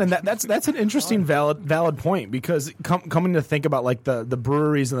 again, and that's an interesting valid point because coming to think about the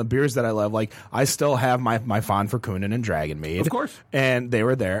breweries and the beers that I love, I still have my fond for Koonin and Dragon Mead. Of course. And they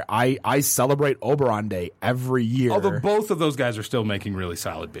were there. I celebrate Oberon Day every year. Although both of those guys are still making really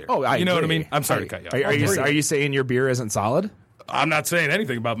solid beer. Oh, you know what I mean? I'm sorry to cut you off. Are you saying your beer isn't solid? I'm not saying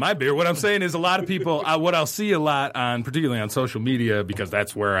anything about my beer. What I'm saying is a lot of people, what I'll see a lot particularly on social media, because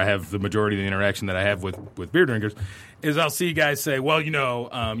that's where I have the majority of the interaction that I have with beer drinkers, is I'll see guys say, well,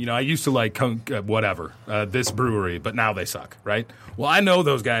 I used to like this brewery, but now they suck, right? Well, I know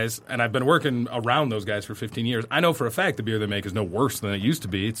those guys, and I've been working around those guys for 15 years. I know for a fact the beer they make is no worse than it used to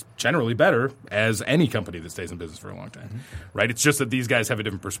be. It's generally better, as any company that stays in business for a long time, right? It's just that these guys have a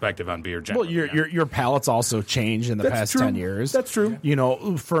different perspective on beer generally. Well, your palate's also changed in the past 10 years. That's true.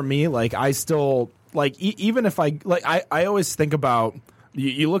 For me, I still, even if I always think about,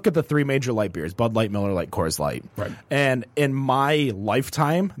 you look at the 3 major light beers, Bud Light, Miller Lite, Coors Light. Right. And in my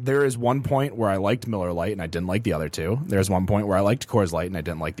lifetime, there is one point where I liked Miller Lite and I didn't like the other two. There's one point where I liked Coors Light and I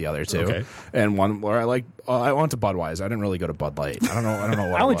didn't like the other two. Okay. And one where I went to Budweiser. I didn't really go to Bud Light. I don't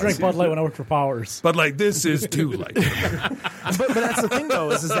know what I only drank Bud Light when I worked for Powers. But this is too light. but that's the thing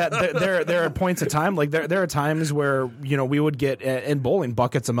though, is that there are points of time, there are times where, we would get in bowling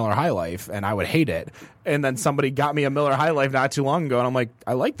buckets of Miller High Life and I would hate it. And then somebody got me a Miller High Life not too long ago, and I'm like,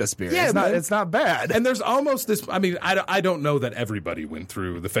 I like this beer. Yeah, it's not bad. And there's almost this. I don't know that everybody went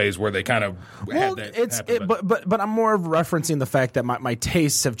through the phase where they kind of had that. But I'm more referencing the fact that my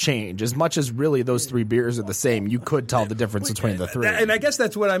tastes have changed. As much as really those 3 beers are the same, you could tell the difference between the 3. And I guess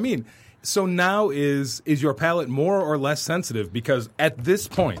that's what I mean. So now is your palate more or less sensitive? Because at this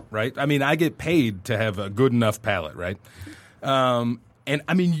point, right? I get paid to have a good enough palate, right? And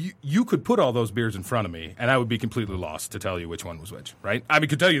you could put all those beers in front of me, and I would be completely lost to tell you which one was which, right? I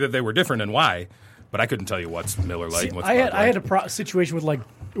could tell you that they were different and why, but I couldn't tell you what's Miller Lite and what's I Bud Light. had a situation with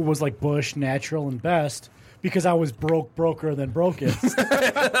it was like Busch, Natural, and Best because I was broker than broken. So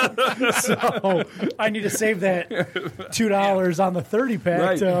I need to save that $2 on the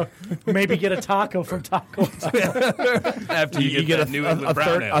 30-pack to maybe get a taco from Taco Bell. After you get that New England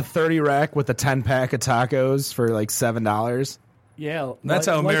brown ale. a 30 rack with a 10-pack of tacos for like $7. Yeah, That's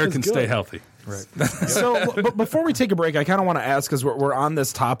how life is Americans good. stay healthy. Right. So, but before we take a break, I kind of want to ask because we're on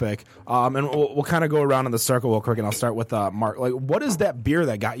this topic, and we'll kind of go around in the circle real quick, and I'll start with Mark. Like, what is that beer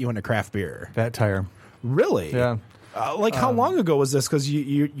that got you into craft beer? Fat Tire. Really? Yeah. How long ago was this? Because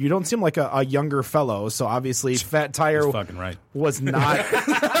you don't seem like a younger fellow, so obviously Fat Tire He's fucking right. was not.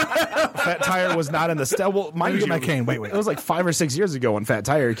 Fat Tire was not in the well, mind you, get my cane. Wait. It was like 5 or 6 years ago when Fat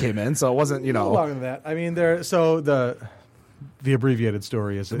Tire came in, so it wasn't Longer than that. I mean, the abbreviated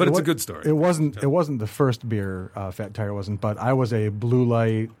story is, but it's a good story. It wasn't the first beer. Fat Tire wasn't, but I was a Blue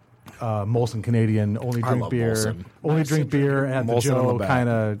Light, Molson Canadian, only drink love beer, Molson. only drink beer at the Molson on Joe the back.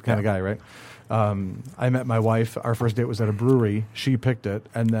 kind of guy, right? I met my wife. Our first date was at a brewery. She picked it,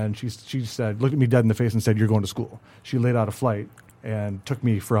 and then she said, looked at me dead in the face and said, "You're going to school." She laid out a flight and took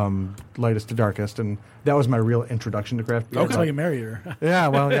me from lightest to darkest, and that was my real introduction to craft beer. That's how you married her. Yeah,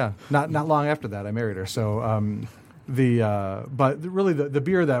 well, yeah. Not long after that, I married her. So, but really, the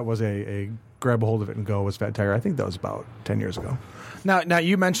beer that was a grab a hold of it and go was Fat Tire. I think that was about 10 years ago. Now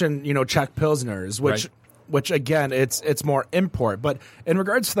you mentioned Czech Pilsners, which again it's more import, but in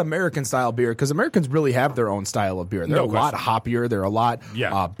regards to the American style beer, because Americans really have their own style of beer. They're a lot hoppier. They're a lot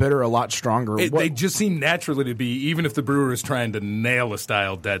bitter, a lot stronger. They just seem naturally to be, even if the brewer is trying to nail a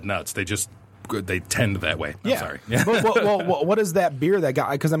style dead nuts, they tend that way. I'm sorry. Yeah. But what is that beer that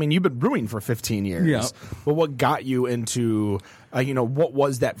got? Because I mean, you've been brewing for 15 years. Yeah. But what got you into? What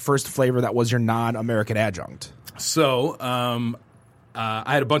was that first flavor that was your non-American adjunct? So,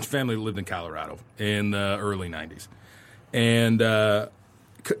 I had a bunch of family that lived in Colorado in the early 90s. And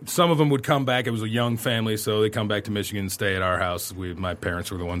some of them would come back. It was a young family, so they come back to Michigan and stay at our house. My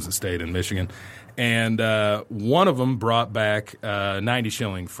parents were the ones that stayed in Michigan. And one of them brought back 90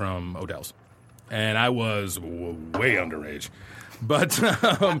 shilling from Odell's. And I was way underage. But,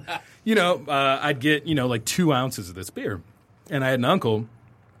 I'd get, like 2 ounces of this beer. And I had an uncle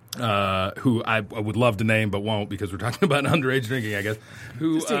who I would love to name but won't because we're talking about underage drinking, I guess.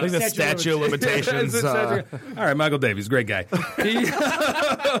 Who I think the statute of limitations. All right, Michael Davies, great guy.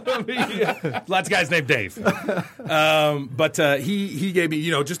 Lots of guys named Dave. But he gave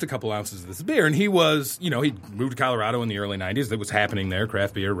me, just a couple ounces of this beer, and he was, he moved to Colorado in the early 90s. That was happening there,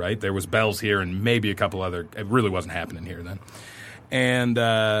 craft beer, right? There was Bell's here and maybe a couple other. It really wasn't happening here then. And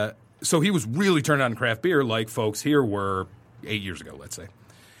so he was really turned on to craft beer like folks here were 8 years ago, let's say.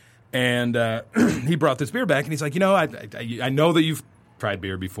 And he brought this beer back, and he's like, I know that you've tried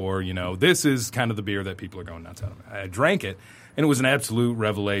beer before. This is kind of the beer that people are going nuts out of. I drank it, and it was an absolute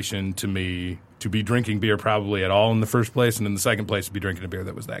revelation to me to be drinking beer probably at all in the first place, and in the second place to be drinking a beer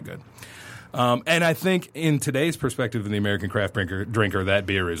that was that good. And I think in today's perspective of the American craft drinker, that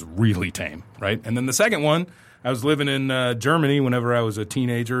beer is really tame, right? And then the second one, I was living in Germany whenever I was a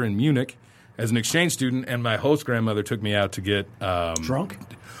teenager in Munich as an exchange student, and my host grandmother took me out to get Drunk?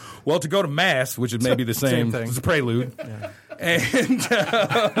 Well, to go to Mass, which is maybe the same thing. It's a prelude. Yeah.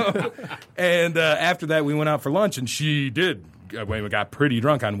 And after that, we went out for lunch, and she got pretty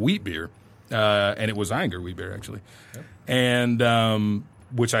drunk on wheat beer. And it was Einger wheat beer, actually. Yep. And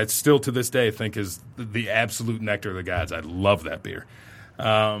which I still to this day think is the absolute nectar of the gods. I love that beer.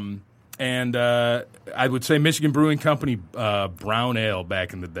 And I would say Michigan Brewing Company brown ale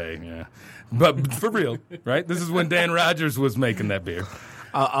back in the day. Yeah. But for real, right? This is when Dan Rogers was making that beer.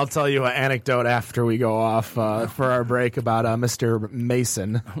 I'll tell you an anecdote after we go off for our break about Mr.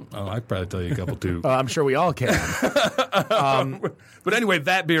 Mason. Oh, I could probably tell you a couple, too. I'm sure we all can. But anyway,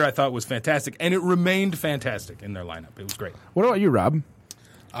 that beer I thought was fantastic, and it remained fantastic in their lineup. It was great. What about you, Rob?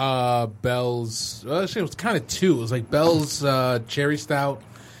 Bell's, it was kind of two. It was like Bell's Cherry Stout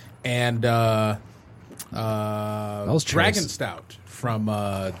and Bell's Dragon Stout from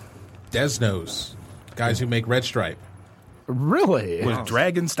Desnos, guys who make Red Stripe. Really? Was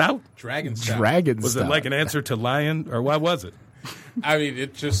Dragon Stout? Dragon Stout. Was it like an answer to Lion, or what was it? I mean,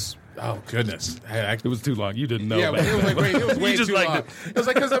 it just... Oh goodness! It was too long. You didn't know. Yeah, man. it was like it was way You just too liked long. it. It was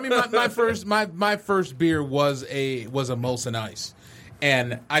like because I mean my first beer was a Molson Ice,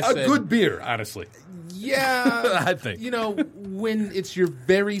 and I said A good beer, honestly. yeah, I think. When it's your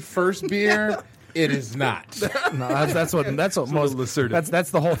very first beer, it is not. No, that's what most assertive.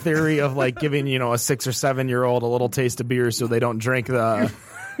 that's the whole theory of like giving a 6 or 7 year old a little taste of beer so they don't drink the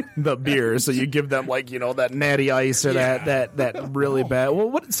the beer. So you give them like that natty ice or that really bad.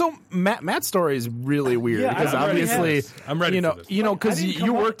 Well, so Matt's story is really weird because obviously I'm ready. For this. Because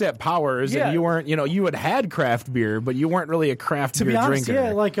you worked at Powers and you weren't you had craft beer, but you weren't really a craft beer drinker.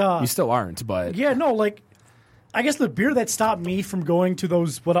 Yeah, like you still aren't, but I guess the beer that stopped me from going to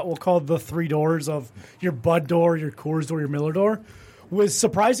those what we'll call the three doors of your Bud door, your Coors door, your Miller door was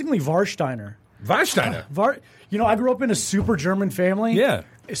surprisingly Warsteiner. Warsteiner. I grew up in a super German family. Yeah.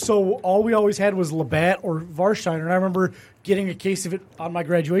 So all we always had was Labatt or Warsteiner, and I remember getting a case of it on my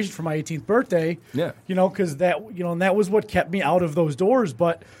graduation for my 18th birthday. Yeah. Because and that was what kept me out of those doors.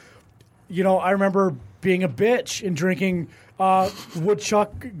 But I remember being a bitch and drinking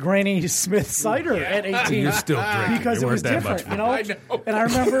Woodchuck Granny Smith cider at 18. You're still drinking because it was different, I know. And I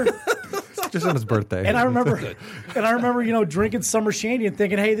remember. Just on his birthday. And I remember, drinking summer shandy and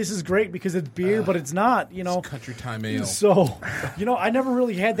thinking, "Hey, this is great because it's beer, but it's not." It's country time ale. So, I never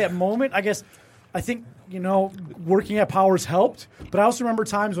really had that moment. I think working at Powers helped, but I also remember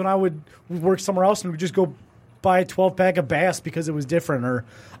times when I would work somewhere else and would just go buy a 12-pack of Bass because it was different, or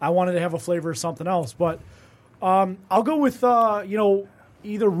I wanted to have a flavor of something else. But I'll go with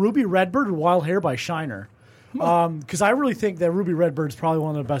either Ruby Redbird or Wild Hair by Shiner. Because I really think that Ruby Redbird is probably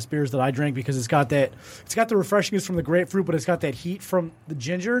one of the best beers that I drink because it's got the refreshingness from the grapefruit, but it's got that heat from the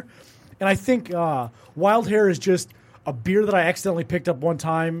ginger. And I think Wild Hair is just a beer that I accidentally picked up one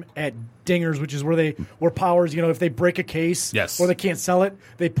time at Dinger's, which is where Powers, if they break a case or they can't sell it,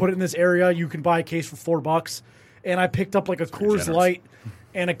 they put it in this area. You can buy a case for $4. And I picked up like a Coors Light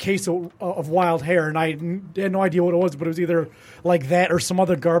and a case of Wild Hair, and I had no idea what it was, but it was either like that or some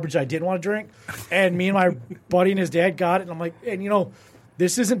other garbage I didn't want to drink. And me and my buddy and his dad got it, and I'm like,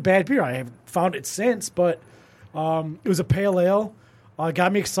 this isn't bad beer. I haven't found it since, but it was a pale ale.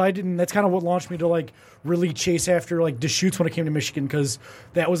 Got me excited, and that's kind of what launched me to really chase after Deschutes when I came to Michigan, because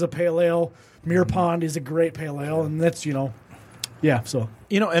that was a pale ale. Mirror Pond is a great pale ale, and that's yeah. So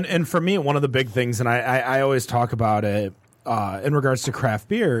and for me, one of the big things, and I always talk about it. In regards to craft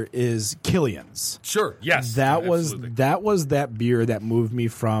beer, is Killian's. Sure. Yes. That was that beer that moved me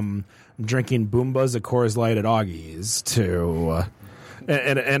from drinking Boombas at Coors Light at Augie's to,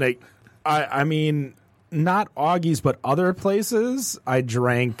 I mean, not Augie's, but other places I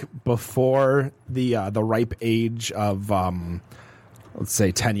drank before the ripe age of, let's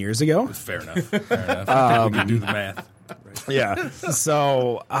say 10 years ago. Fair enough. Fair enough. We can do the math. Right. Yeah.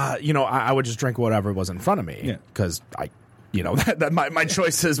 So, I would just drink whatever was in front of me because my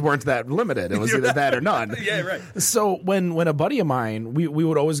choices weren't that limited. It was either that or none. Yeah, right. So when a buddy of mine, we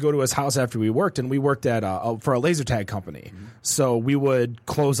would always go to his house after we worked, and we worked at for a laser tag company. Mm-hmm. So we would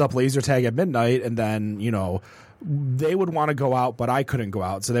close up laser tag at midnight, and then they would want to go out, but I couldn't go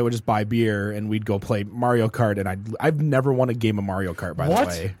out, so they would just buy beer, and we'd go play Mario Kart. And I've never won a game of Mario Kart, by the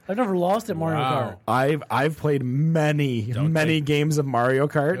way. I've never lost at Mario Kart. I've played many games of Mario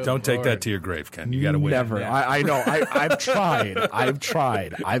Kart. Don't take that to your grave, Ken. You got to win. Never. Yeah. I know. I've tried.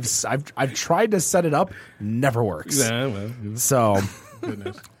 I've tried to set it up. Never works. Yeah, well, so.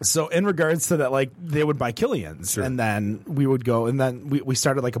 Goodness. So in regards to that, they would buy Killian's, and then we would go, and then we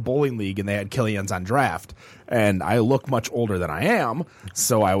started a bowling league, and they had Killian's on draft, and I look much older than I am,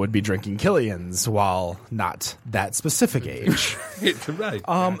 so I would be drinking Killian's while not that specific age. Right.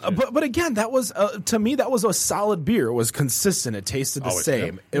 But again, that was to me that was a solid beer. It was consistent. It tasted the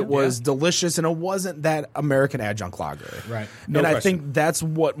same. It was delicious, and it wasn't that American adjunct lager. Right. No and question. I think that's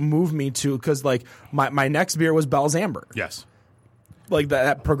what moved me to, because my next beer was Bell's Amber. Yes.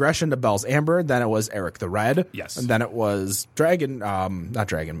 That progression to Bell's Amber, then it was Eric the Red. Yes. And then it was not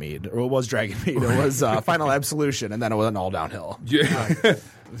Dragon Mead. Or it was Dragon Mead. It was Final Absolution, and then it went all downhill. Yeah.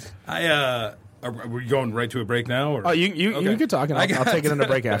 Are we going right to a break now? Or? Oh, you can talk, and I'll take it in a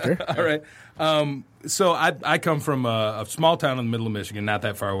break after. All right. So I come from a small town in the middle of Michigan, not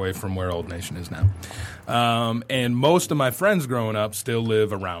that far away from where Old Nation is now. And most of my friends growing up still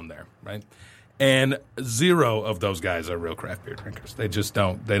live around there, right? And zero of those guys are real craft beer drinkers. They just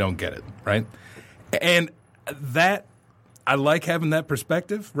don't get it, right? And that, I like having that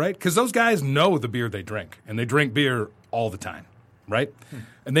perspective, right? Because those guys know the beer they drink, and they drink beer all the time, right?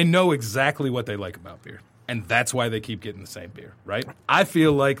 And they know exactly what they like about beer. And that's why they keep getting the same beer, right? I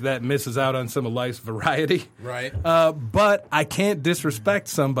feel like that misses out on some of life's variety. Right. But I can't disrespect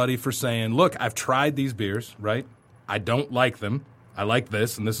somebody for saying, look, I've tried these beers, right? I don't like them. I like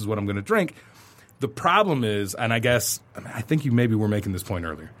this, and this is what I'm going to drink. The problem is, and I think you maybe were making this point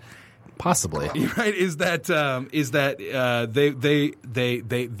earlier, possibly, right? Is that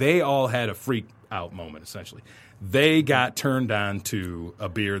they all had a freak out moment, essentially. They got turned on to a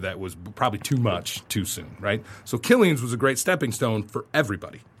beer that was probably too much too soon, right? So Killian's was a great stepping stone for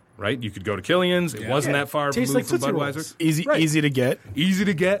everybody, right? You could go to Killian's. It wasn't that far Tastes removed like from Tootsie Budweiser. Rolls. Easy to get. Easy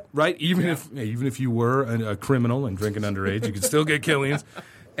to get, right? Even if you were a criminal and drinking underage, you could still get Killian's.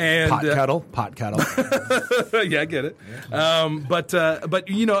 And Pot kettle. yeah, I get it. But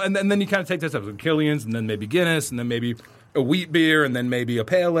you know, and then you kind of take this up with Killian's, and then maybe Guinness, and then maybe a wheat beer, and then maybe a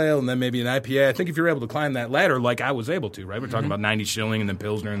pale ale, and then maybe an IPA. I think if you're able to climb that ladder, like I was able to, right? We're talking about 90 shilling, and then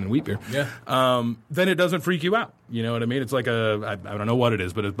Pilsner, and then wheat beer. Yeah. Then it doesn't freak you out. You know what I mean? It's like I don't know what it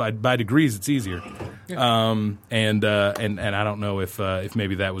is, but by degrees, it's easier. And I don't know if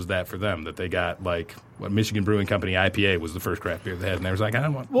maybe that was that for them, that they got like what Michigan Brewing Company IPA was the first craft beer they had, and they was like, I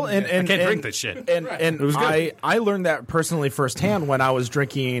don't want. Well, I can't drink this shit. And it was I learned that personally firsthand when I was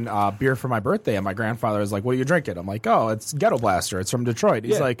drinking beer for my birthday, and my grandfather was like, "What are you drinking?" I'm like, "Oh, it's Ghetto Blaster. It's from Detroit."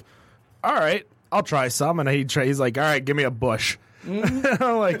 He's like, "All right, I'll try some." And he's like, "All right, give me a Bush."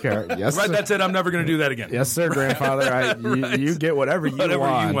 I'm like, "Yes, Right, sir. that's it. I'm never going to do that again. Yes, sir, grandfather. You get whatever you Whatever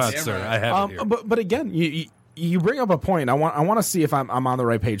want. you want, sir. I have it here. But again, you bring up a point. I want to see if I'm on the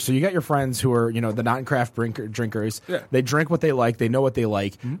right page. So you got your friends who are the non-craft drinkers. Yeah. They drink what they like. They know what they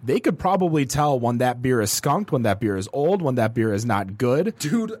like. Mm-hmm. They could probably tell when that beer is skunked, when that beer is old, when that beer is not good.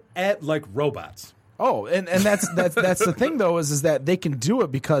 Dude, at like robots. Oh, and that's the thing though is that they can do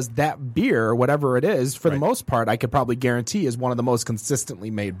it because that beer, whatever it is, for the most part, I could probably guarantee is one of the most consistently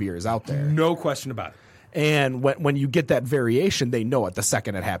made beers out there. No question about it. And when you get that variation, they know it the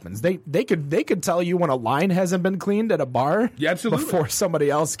second it happens. They could tell you when a line hasn't been cleaned at a bar, absolutely, before somebody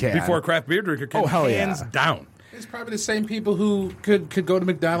else can. Before a craft beer drinker can. Oh, hell yeah. Hands down. It's probably the same people who could go to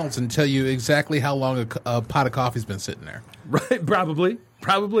McDonald's and tell you exactly how long a pot of coffee's been sitting there. Right? Probably.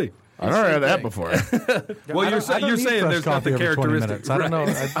 I never heard that before. Well, you're saying there's not the characteristics. I don't know.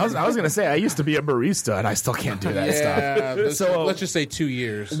 I was going to say I used to be a barista and I still can't do that stuff. So let's just say 2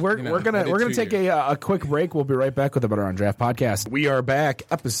 years. We're gonna take a quick break. We'll be right back with the Better on Draft podcast. We are back,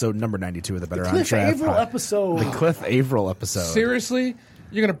 episode number 92 of the Better on Draft. Averill episode. The Cliff Averill episode. Seriously,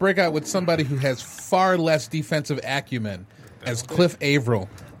 you're gonna break out with somebody who has far less defensive acumen as Cliff Averill.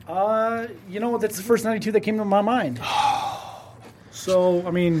 You know what? That's the first 92 that came to my mind. So,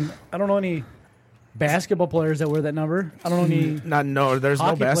 I mean, I don't know any basketball players that wear that number. I don't know any. There's no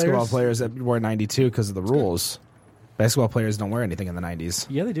hockey basketball players that wear 92 because of the rules. Basketball players don't wear anything in the 90s.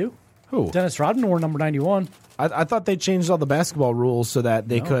 Yeah, they do. Who? Dennis Rodman wore number 91. I thought they changed all the basketball rules so that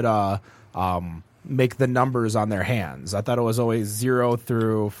they could make the numbers on their hands. I thought it was always 0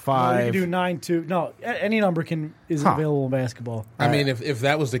 through 5. No, you can do 9 to. No, any number is available in basketball. I mean, if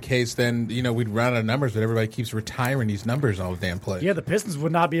that was the case, then we'd run out of numbers, but everybody keeps retiring these numbers all the damn place. Yeah, the Pistons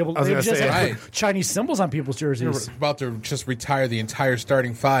would not be able. I was They gonna would just say, have to put Chinese symbols on people's jerseys. They're about to just retire the entire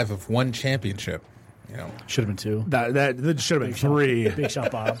starting five of one championship. Should have been 2. That should have been 3. Big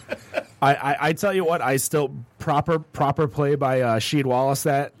shot, Bob. I tell you what, I still proper play by Sheed Wallace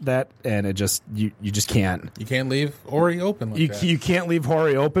that and it just you just can't. You can't leave Horry open like that. You can't leave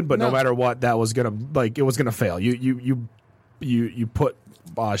Horry open, but no matter what, that was it was gonna fail. You put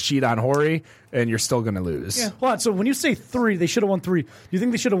Sheed on Horry and you're still gonna lose. Yeah. Hold on. So when you say 3, they should have won 3. Do you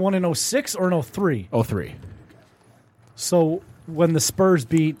think they should have won in 06 or in 03? 03. So when the Spurs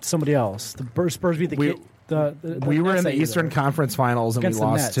beat somebody else, the Spurs beat we were in the Eastern Conference Conference Finals and we Against the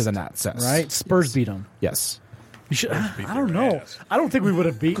lost Nets, to the Nets. Yes. right? Spurs beat them. Yes. You should, I don't know. I don't think we would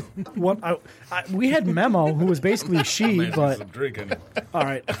have beat one. We had Memo, who was basically she, but Drinking. all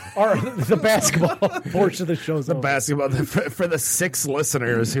right. The basketball portion of the show's over. Basketball for the 6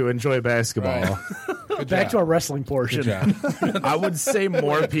 listeners who enjoy basketball. Back to our wrestling portion. I would say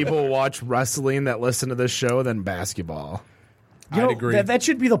more people watch wrestling that listen to this show than basketball. I'd agree. That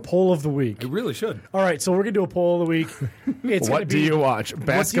should be the poll of the week. It really should. All right, so we're gonna do a poll of the week. It's What do you watch?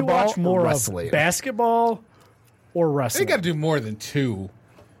 Basketball what do you watch more or wrestling? of? Basketball or They wrestling? got to do more than 2.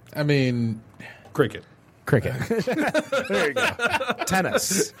 I mean, Cricket. Cricket. There you go.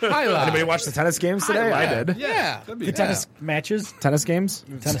 Tennis. highlight. Anybody watch the tennis games today? I did. Yeah. The tennis matches. Tennis games?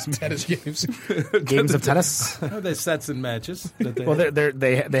 Tennis games. Games of tennis? Are they sets and matches? Well,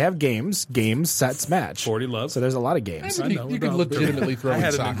 they have games, sets, match. 40 love. So there's a lot of games. You could legitimately throw in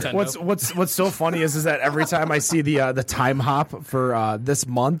had a soccer. Nintendo. What's so funny is that every time I see the time hop for this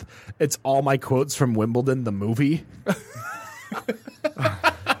month, it's all my quotes from Wimbledon the movie.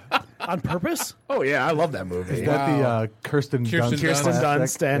 On purpose? Oh yeah, I love that movie. Is that the Kirsten Dunst? Kirsten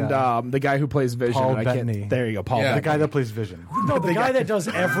Dunst and the guy who plays Vision. Paul I Bettany. can't. There you go, Paul. Yeah. The Bettany. guy that plays Vision. No, the guy that does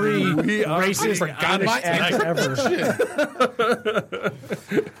every racist forgot British my act ever.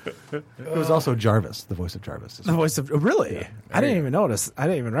 It was also Jarvis, the voice of Jarvis. The voice of really? I didn't even notice. I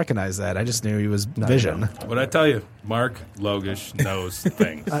didn't even recognize that. I just knew he was Vision. What I tell you, Mark Logish knows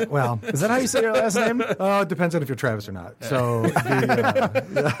things. Well, Is that how you say your last name? it depends on if you're Travis or not. So,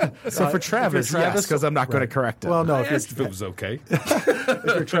 So for Travis, yes, because I'm not going to correct it. well, no, I if you're, asked if it was okay. if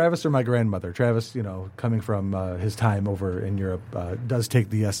you're Travis or my grandmother, Travis, coming from his time over in Europe, does take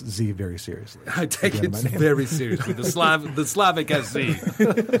the SZ very seriously. I take it very seriously. The Slavic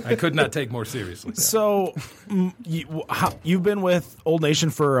SZ. I could not take more seriously. So you've been with Old Nation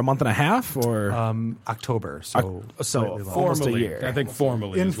for a month and a half, or October, so slightly longer. almost a Formally, year. I think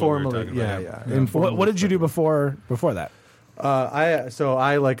formally. Informally, is what we were talking yeah. about. Informally, What did you do before that?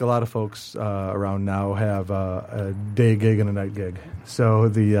 I like a lot of folks around now have a day gig and a night gig. So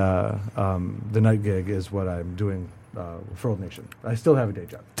the night gig is what I'm doing for Old Nation. I still have a day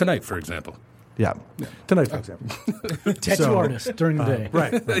job. Tonight, for example. Yeah, tonight, for example. Tattoo artist during the day.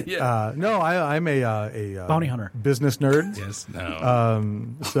 Right. Yeah. No, I'm a Bounty hunter. business nerd. Yes.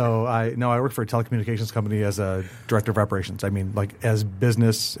 No. So I work for a telecommunications company as a director of operations. I mean, like as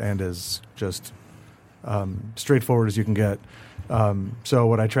business and as just straightforward as you can get. So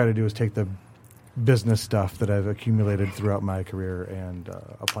what I try to do is take the business stuff that I've accumulated throughout my career and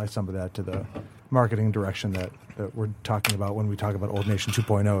apply some of that to the marketing direction that we're talking about when we talk about Old Nation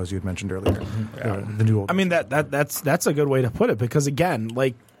 2.0, as you had mentioned earlier. The new Old I mean that's a good way to put it, because again,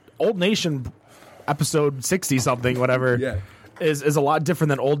 like Old Nation episode 60 something whatever is a lot different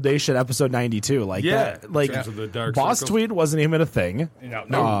than Old Nation episode 92. Like that, like in terms of the dark Boss circles. Tweed wasn't even a thing.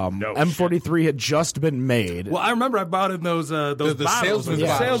 No, M43 had just been made. Well, I remember I bought in those The bottles. salesman's The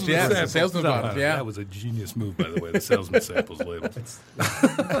bottles. Yeah, the samples. salesman's bottles, yeah. That was a genius move, by the way, the salesman samples label.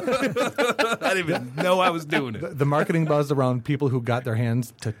 I didn't even know I was doing it. The marketing buzz around people who got their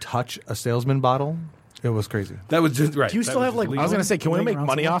hands to touch a salesman bottle, it was crazy. That was just right. Do you still have, like, I was going to say, can we Laying make around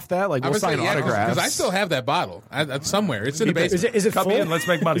money somewhere? off that? Like, we'll sign autographs. because I still have that bottle somewhere. It's in the basement. Is it Come full? in, let's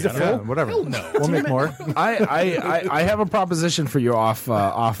make money. Is it I don't know. full? Whatever. Hell no. We'll make more. I have a proposition for you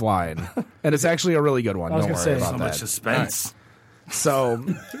offline, and it's actually a really good one. I was Don't gonna worry say. about So that. much suspense. So,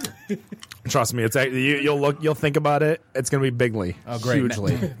 trust me, you'll think about it. It's going to be bigly, Oh, great.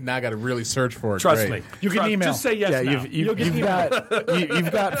 hugely. Now I got to really search for it. Trust Great. me. You can email. Just say yes Yeah, now. you've got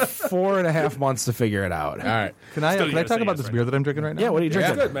 4.5 months to figure it out. All right. Can I Still talk gotta say about yes this right beer now. that I'm drinking right now? Yeah, what are you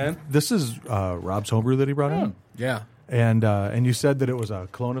drinking? Good, man. This is Rob's homebrew that he brought in. Yeah. And you said that it was a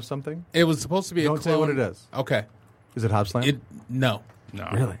clone of something? It was supposed to be a Don't clone. say what it is. Okay. Is it Hopslam? No. No.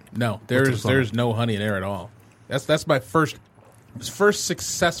 Really? No. What's the There's no honey in there at all. That's my first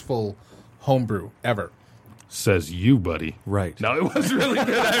successful homebrew ever. Says you, buddy. Right. No, it was really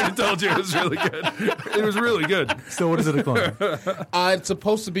good. I already told you it was really good. It was really good. So what is it a clone of? It's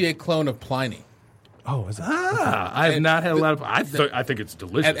supposed to be a clone of Pliny. Oh, is it? I have not had a lot of. I think it's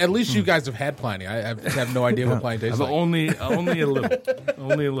delicious. At least you guys have had Pliny. I have no idea what Pliny tastes I've like. only a little.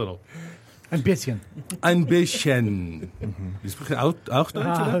 Only a little. Ein bisschen. Ein bisschen. You speak auch Deutsch,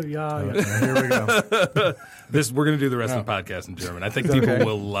 oder? Yeah. Here we go. We're going to do the rest of the podcast in German. I think people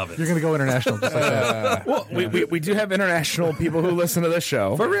will love it. You're going to go international just like that. Well, we do have international people who listen to this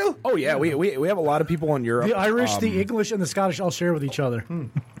show. For real? Oh, yeah. We have a lot of people in Europe. The Irish, the English, and the Scottish all share with each other.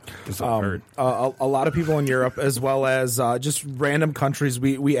 A lot of people in Europe, as well as just random countries.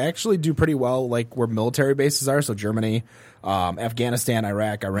 We actually do pretty well, like where military bases are. So Germany, Afghanistan,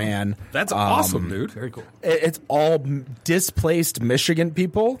 Iraq, Iran. That's awesome, dude. Very cool. It's all displaced Michigan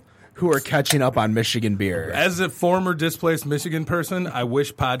people who are catching up on Michigan beer. As a former displaced Michigan person, I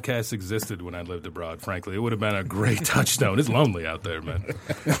wish podcasts existed when I lived abroad, frankly. It would have been a great touchstone. It's lonely out there, man.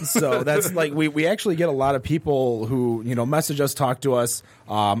 So that's like we actually get a lot of people who message us, talk to us.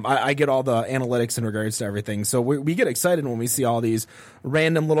 I get all the analytics in regards to everything. So we get excited when we see all these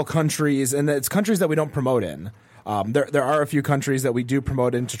random little countries, and it's countries that we don't promote in. There are a few countries that we do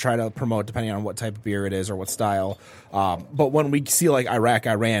promote in to try to promote depending on what type of beer it is or what style. But when we see like Iraq,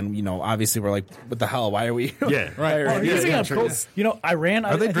 Iran, obviously we're like, what the hell? Why are we? Yeah, right. Are you giving up Iran?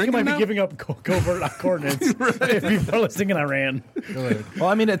 I think you drinking might now? be giving up covert coordinates if people are listening in Iran. Well,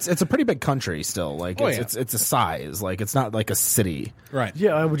 I mean, it's a pretty big country still. Like Oh, it's a size. Like it's not like a city. Right.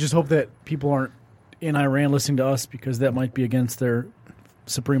 Yeah, I would just hope that people aren't in Iran listening to us because that might be against their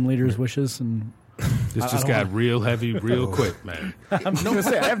supreme leader's wishes. And This just got real heavy real quick, man. I'm gonna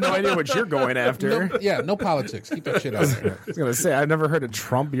say I have no idea what you're going after. No politics. Keep that shit out there. I was gonna say I've never heard a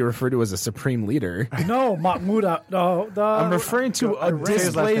Trump be referred to as a supreme leader. no, Mahmoud. I'm referring to a Say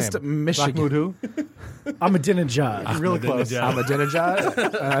his last displaced name. Michigan. Mahmoud who? Ahmadinejad. Really close.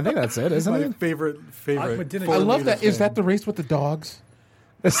 Ahmadinejad. I think that's it, isn't My it? favorite. Ahmadinejad. I love that. Is that the race with the dogs?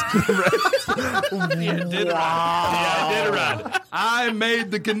 Iditarod. I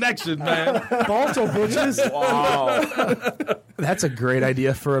made the connection, man. Balto bitches. Wow. That's a great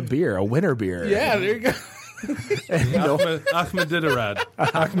idea for a beer, a winter beer. Yeah, there you go. Ahmed Iditarod.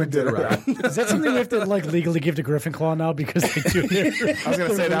 Is that something we have to legally give to Griffin Claw now because they do? I was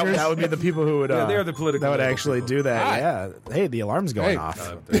going to say that would be the people who would. They're the political. That would actually do that. Hi. Yeah. Hey, the alarm's going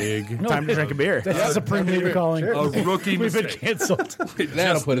off. Big. Time to drink a beer. That's a Supreme Leader calling. A rookie We've been mistake. canceled.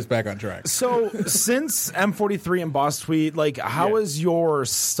 That'll put us back on track. So, since M43 and Boss Tweet, how is your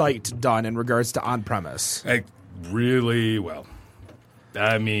site done in regards to on-premise? Really well.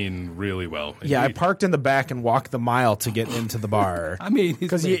 I mean, really well. Yeah, I parked in the back and walked the mile to get into the bar. I mean,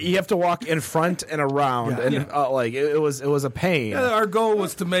 Because you have to walk in front and around, and it was a pain. our goal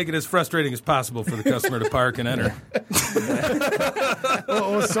was to make it as frustrating as possible for the customer to park and enter.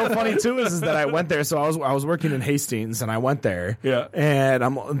 What was so funny too is that I went there. So I was working in Hastings, and I went there. Yeah.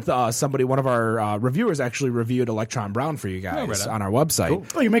 And one of our reviewers actually reviewed Electron Brown for you guys right on. on our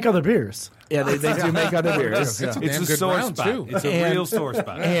website. Oh, you make other beers. Yeah, they do make other beers. It's a It's damn a good sore round, spot. too. It's a real sore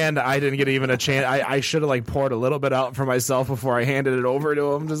spot. And I didn't get even a chance. I should have poured a little bit out for myself before I handed it over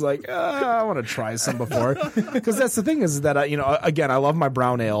to him. Just I want to try some before, because that's the thing is that again, I love my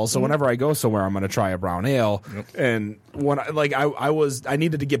brown ale. So whenever I go somewhere, I'm going to try a brown ale. Yep. And when I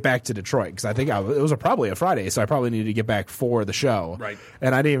needed to get back to Detroit because I think it was probably a Friday, so I probably needed to get back for the show. Right.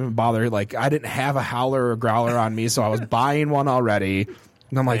 And I didn't even bother. I didn't have a howler or growler on me, so I was buying one already.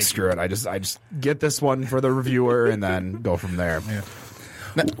 And I'm like, screw it. I just get this one for the reviewer and then go from there. Yeah.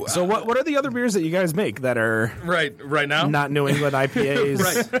 So what are the other beers that you guys make that are right now? not New England IPAs?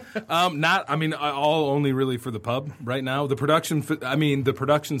 Right. All only really for the pub right now. The production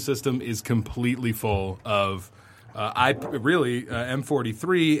system is completely full of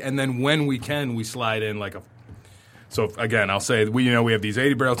M43, and then when we can, we slide in So again, I'll say we have these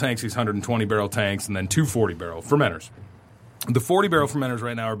 80 barrel tanks, these 120 barrel tanks, and then 240 barrel fermenters. The 40 barrel fermenters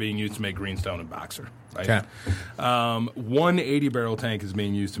right now are being used to make Greenstone and Boxer. Right? Okay. 180 barrel tank is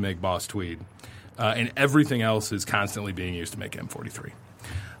being used to make Boss Tweed, and everything else is constantly being used to make M43.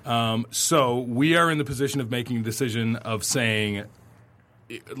 So we are in the position of making a decision of saying,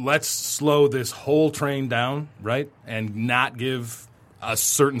 let's slow this whole train down, right, and not give a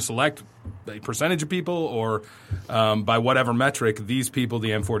certain select percentage of people or by whatever metric these people the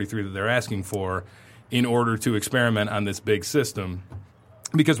M43 that they're asking for in order to experiment on this big system.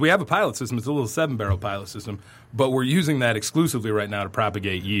 Because we have a pilot system. It's a little 7-barrel pilot system, but we're using that exclusively right now to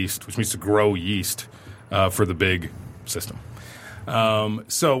propagate yeast, which means to grow yeast for the big system.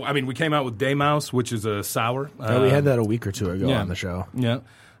 We came out with Day Mouse, which is a sour. We had that a week or two ago on the show. Yeah.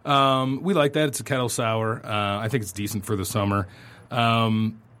 We like that. It's a kettle sour. I think it's decent for the summer.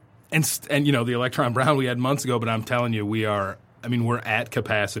 And the Electron Brown we had months ago, but I'm telling you, we're at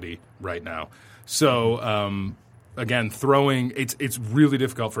capacity right now. So, again, it's really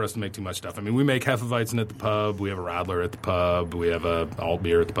difficult for us to make too much stuff. We make Hefeweizen at the pub. We have a Radler at the pub. We have a alt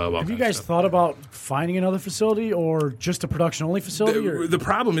beer at the pub. Have you guys thought about finding another facility or just a production-only facility? The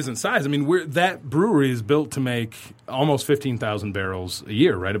problem isn't size. That brewery is built to make almost 15,000 barrels a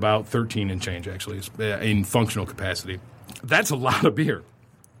year, right? About 13 and change, actually, in functional capacity. That's a lot of beer.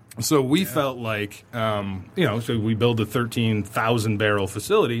 So we felt like, so we build a 13,000-barrel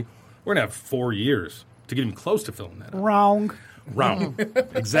facility. We're going to have 4 years to get even close to filling that up. Wrong.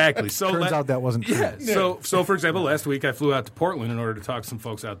 Exactly. So Turns out that wasn't true. Yeah. So for example, last week I flew out to Portland in order to talk to some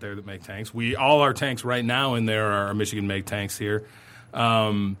folks out there that make tanks. All our tanks right now in there are Michigan-made tanks here.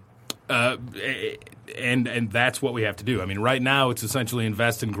 And that's what we have to do. Right now it's essentially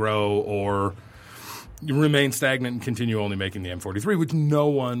invest and grow or remain stagnant and continue only making the M43, which no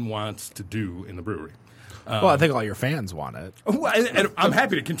one wants to do in the brewery. Well, I think all your fans want it. And I'm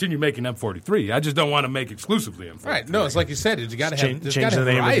happy to continue making M43. I just don't want to make exclusively M43. Right. No, it's like you said. You got to have Change the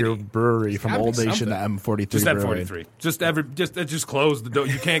name of your brewery from gotta Old be Nation to something. M43. Just Brewing. M43. Just close the door.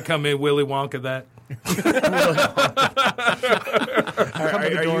 You can't come in Willy Wonka that.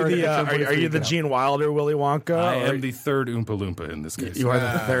 Are you the Gene Wilder Willy Wonka? I am the third Oompa Loompa in this case. You are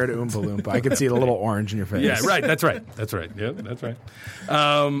the third Oompa Loompa. I can see the little orange in your face. Yeah, right. That's right. Yeah, that's right.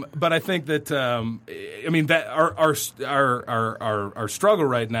 But I think that that our struggle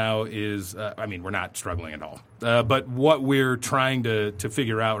right now is we're not struggling at all. But what we're trying to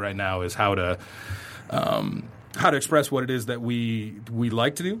figure out right now is how to express what it is that we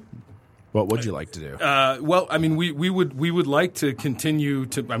like to do. What would you like to do? We would like to continue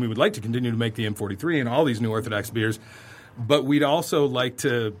to. We'd like to continue to make the M43 and all these new Orthodox beers, but we'd also like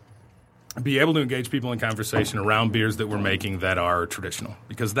to be able to engage people in conversation around beers that we're making that are traditional,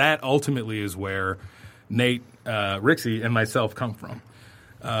 because that ultimately is where Nate, Rixie, and myself come from.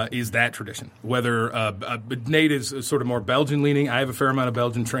 is that tradition. Whether Nate is sort of more Belgian leaning, I have a fair amount of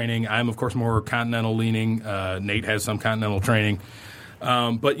Belgian training. I'm of course more continental leaning. Nate has some continental training.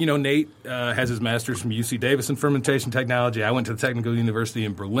 But, Nate has his master's from UC Davis in fermentation technology. I went to the Technical University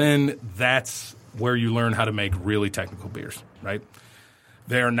in Berlin. That's where you learn how to make really technical beers, right?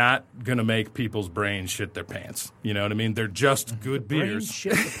 They're not going to make people's brains shit their pants. You know what I mean? They're just good beers.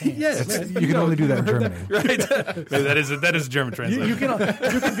 Shit the pants. Yes. You can only do that in Germany. Right? that is a German translation. You can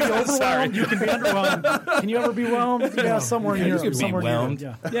be overwhelmed. You can be underwhelmed. Can you ever be whelmed? Yeah, somewhere in Europe. You can be Somewhere in whelmed.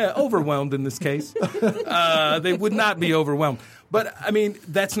 Europe, Yeah, overwhelmed in this case. They would not be overwhelmed. But, I mean,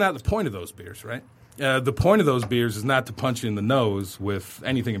 that's not the point of those beers, right? The point of those beers is not to punch you in the nose with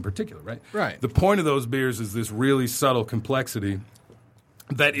anything in particular, right? Right. The point of those beers is this really subtle complexity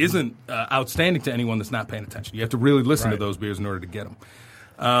that isn't outstanding to anyone that's not paying attention. You have to really listen to those beers in order to get them.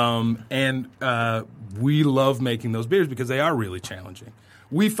 And we love making those beers because they are really challenging.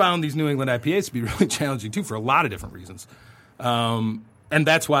 We found these New England IPAs to be really challenging, too, for a lot of different reasons. And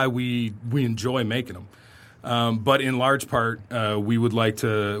that's why we enjoy making them. But in large part, we would like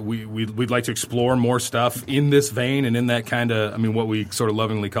to we'd like to explore more stuff in this vein and in that kind of, what we sort of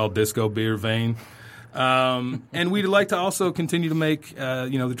lovingly call disco beer vein. And we'd like to also continue to make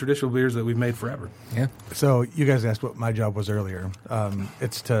the traditional beers that we've made forever. Yeah. So you guys asked what my job was earlier.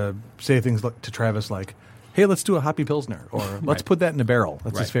 It's to say things to Travis like, hey, let's do a hoppy Pilsner, or let's put that in a barrel.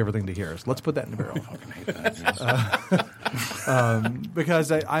 That's his favorite thing to hear. Is, let's put that in a barrel. I fucking hate that.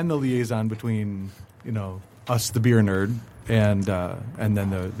 Because I'm the liaison between, us, the beer nerd, and then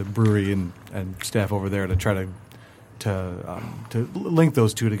the brewery and staff over there to try to link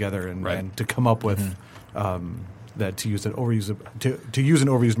those two together and to come up with that to use an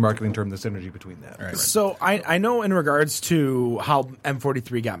overused marketing term, the synergy between that. Right. So I know in regards to how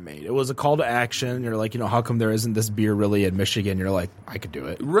M43 got made, it was a call to action. You're like, how come there isn't this beer really in Michigan? You're like, I could do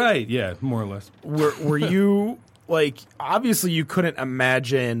it. Right, yeah, more or less. Were you like, obviously you couldn't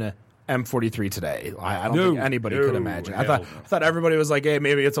imagine M43 today. I don't think anybody could imagine. I thought everybody was like, hey,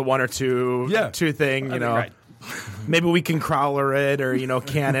 maybe it's a one or two thing, Right. Maybe we can crawler it or,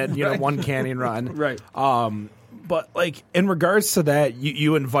 can it, one canning run. Right. But like in regards to that,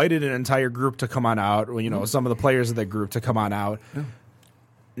 you invited an entire group to come on out, some of the players of that group to come on out. Yeah.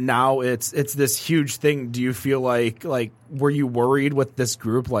 Now it's this huge thing. Do you feel like were you worried with this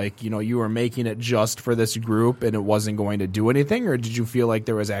group? Like, you were making it just for this group and it wasn't going to do anything? Or did you feel like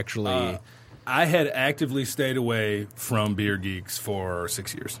there was actually... I had actively stayed away from Beer Geeks for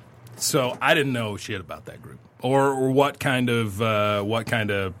 6 years. So I didn't know shit about that group or what kind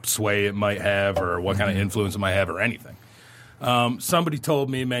of sway it might have or what kind of influence it might have or anything. Somebody told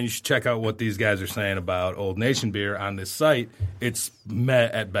me, man, you should check out what these guys are saying about Old Nation beer on this site. It's meh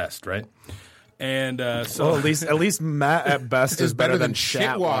at best, right? And so at least Matt at best is better than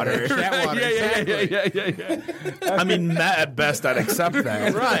Shatwater. Yeah. I mean, Matt at best, I'd accept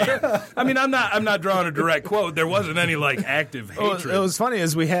that. Right. I mean, I'm not drawing a direct quote. There wasn't any active hatred. It was funny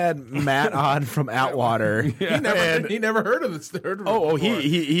is we had Matt on from Atwater. He never heard of this.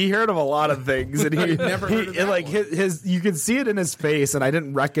 He heard of a lot of things, and he never heard of that his you could see it in his face, and I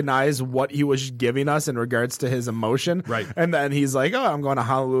didn't recognize what he was giving us in regards to his emotion. Right. And then he's like, "Oh, I'm going to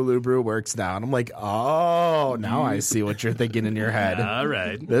Honolulu Brew Works now." And I'm like, "Oh, now I see what you're thinking in your head." All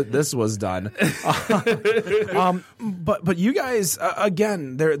right, this was done. But you guys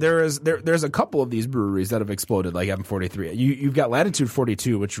again, there's a couple of these breweries that have exploded like M43. You've got Latitude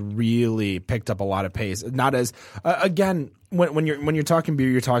 42, which really picked up a lot of pace. Not as again. When you're talking beer,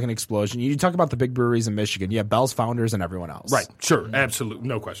 you're talking explosion. You talk about the big breweries in Michigan. You have Bell's, Founders, and everyone else. Right. Sure. Absolutely.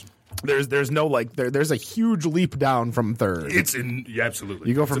 No question. There's no there's a huge leap down from third. Absolutely.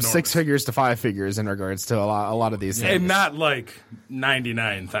 You go from 6 figures to 5 figures in regards to a lot of these things. And not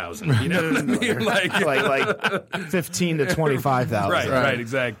 99,000. You know what I mean? like 15 to 25,000. Right.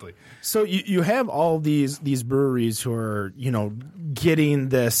 Exactly. So you have all these breweries who are getting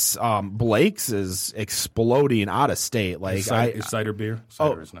this. Blake's is exploding out of state. Like is cider beer?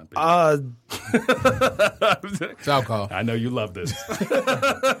 Cider is not beer. It's alcohol. I know you love this.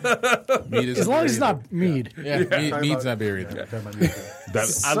 Mead is as long as it's not mead. Yeah, mead's not beer either.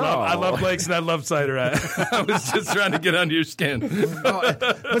 I love Blake's and I love cider. I was just trying to get under your skin.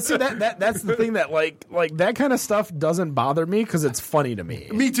 But see that's the thing that like that kind of stuff doesn't bother me because it's funny to me.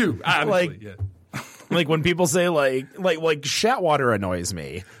 Me too. Honestly, Like when people say like Shatwater annoys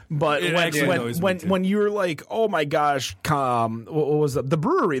me, but when you're like, oh my gosh, what was it? The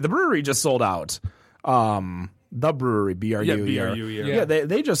brewery just sold out. The brewery, BRU. Yeah, BRU. Yeah,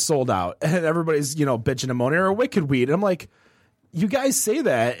 they just sold out, and everybody's bitching and moaning or Wicked Weed. And I'm like, you guys say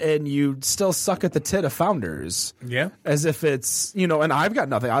that, and you still suck at the tit of Founders. Yeah. As if it's, and I've got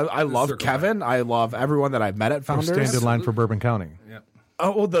nothing. I love Kevin. I love everyone that I've met at Founders. Stand in line for Bourbon County. Yeah.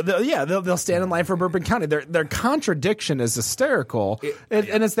 Oh, well, they'll stand in line for Bourbon County. Their contradiction is hysterical,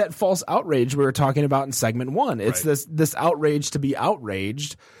 and it's that false outrage we were talking about in segment 1. It's this outrage to be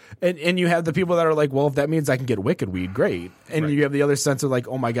outraged, and you have the people that are like, well, if that means I can get Wicked Weed, great, and you have the other sense of like,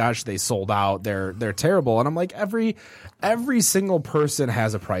 oh my gosh, they sold out, they're terrible, and I'm like, every single person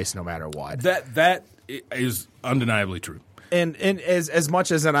has a price, no matter what. That is undeniably true. And as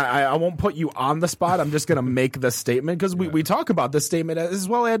much as, and I won't put you on the spot, I'm just going to make this statement because we talk about this statement as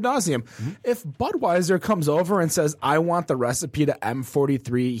well ad nauseum. Mm-hmm. If Budweiser comes over and says, I want the recipe to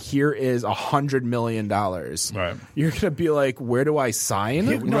M43, here is $100 million. Right. You're going to be like, where do I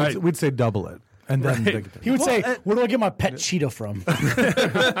sign? We'd say double it. And then he would say, "Where do I get my pet cheetah from?"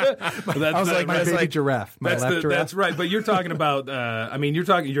 I was like, my baby giraffe. That's right. But you're talking about. You're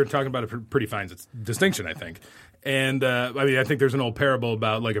talking about a pretty fine distinction, I think. And I think there's an old parable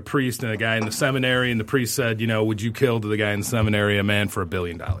about like a priest and a guy in the seminary, and the priest said, would you kill to the guy in the seminary a man for $1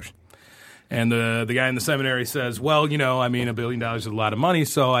 billion? And the guy in the seminary says, well, $1 billion is a lot of money,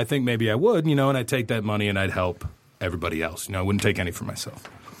 so I think maybe I would, and I'd take that money and I'd help everybody else. I wouldn't take any for myself.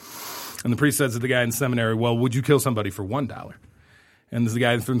 And the priest says to the guy in the seminary, well, would you kill somebody for $1? And the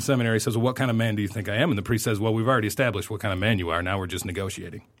guy from the seminary says, well, what kind of man do you think I am? And the priest says, well, we've already established what kind of man you are. Now we're just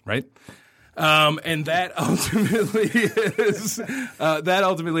negotiating, right? And that ultimately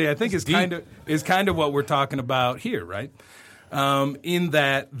I think is kind of what we're talking about here, right? In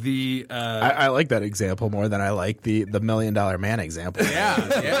that I like that example more than I like the $1 million man example.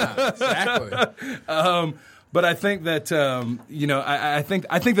 Yeah, exactly. But I think that I think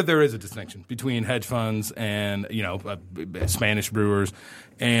that there is a distinction between hedge funds and Spanish brewers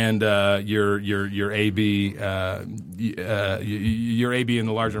and your AB your AB in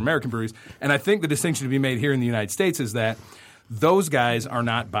the larger American breweries. And I think the distinction to be made here in the United States is that those guys are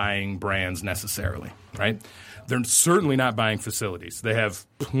not buying brands necessarily, right? They're certainly not buying facilities. They have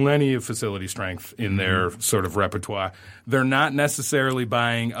plenty of facility strength in their sort of repertoire. They're not necessarily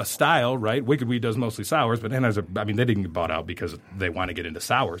buying a style, right? Wicked Weed does mostly sours, but they didn't get bought out because they want to get into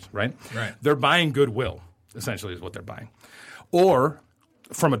sours, right? Right. They're buying goodwill, essentially, is what they're buying. Or,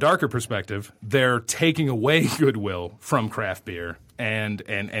 from a darker perspective, they're taking away goodwill from craft beer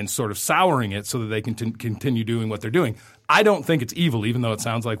and sort of souring it so that they can continue doing what they're doing. I don't think it's evil, even though it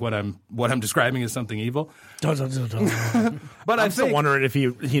sounds like what I'm describing is something evil. But I'm still wondering if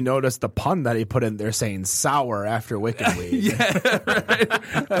he noticed the pun that he put in there saying sour after Wicked Weed. Yeah,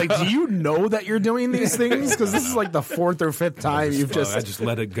 right. Like, do you know that you're doing these things? Because this is like the 4th or 5th time I just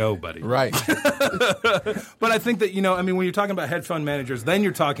let it go, buddy. Right. But I think that when you're talking about hedge fund managers, then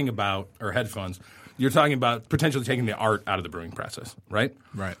you're talking about hedge funds. You're talking about potentially taking the art out of the brewing process, right?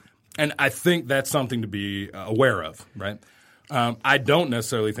 Right. And I think that's something to be aware of, right? I don't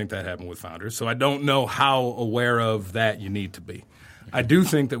necessarily think that happened with Founders, so I don't know how aware of that you need to be. I do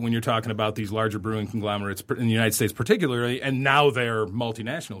think that when you're talking about these larger brewing conglomerates in the United States particularly, and now they're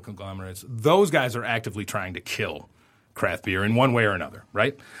multinational conglomerates, those guys are actively trying to kill craft beer in one way or another,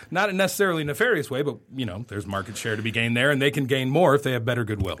 right? Not in necessarily a nefarious way, but there's market share to be gained there, and they can gain more if they have better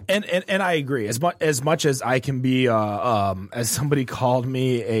goodwill. And I agree. As much as I can be, as somebody called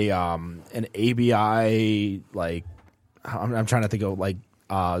me an ABI, like I'm trying to think of like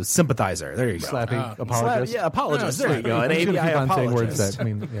sympathizer. There you go. Slappy apologist. Apologist. There you go. An ABI apologist.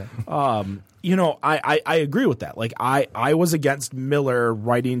 I agree with that. Like I was against Miller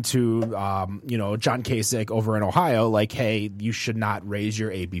writing to John Kasich over in Ohio, like, hey, you should not raise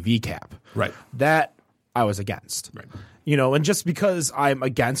your ABV cap. Right. That I was against. Right. And just because I'm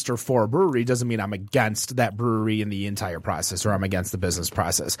against or for a brewery doesn't mean I'm against that brewery in the entire process or I'm against the business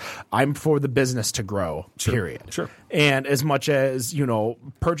process. I'm for the business to grow, period. Sure. And as much as,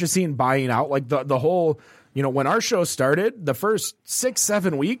 purchasing, buying out, like the whole, when our show started, the first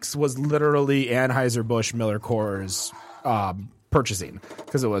 6-7 weeks was literally Anheuser-Busch, Miller Coors purchasing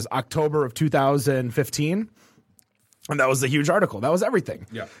because it was October of 2015. And that was the huge article. That was everything.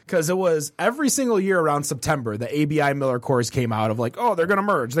 Yeah. Because it was every single year around September, the ABI Miller Coors came out of like, oh, they're going to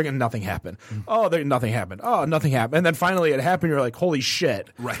merge. Nothing happened. Oh, nothing happened. Oh, nothing happened. And then finally it happened. You're like, holy shit.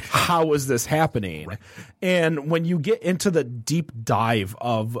 Right. How is this happening? Right. And when you get into the deep dive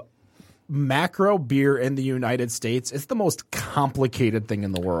of macro beer in the United States, it's the most complicated thing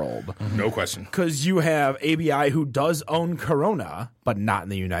in the world. No question. Because you have ABI who does own Corona, but not in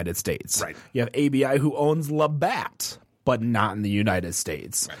the United States. Right. You have ABI who owns Labatt, but not in the United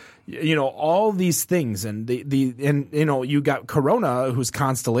States. You know, all these things, and you got Corona, who's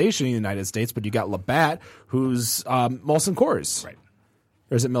Constellation in the United States, but you got Labatt, who's Molson Coors. Right.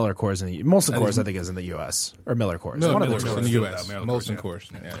 Or is it Miller Coors in the Molson Coors? I think is in the U.S. or Miller Coors. One of the the two. in the U.S. Miller Molson Coors,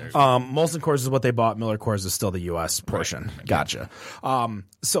 Coors. Molson Coors is what they bought. Miller Coors is still the U.S. portion. Right. Gotcha.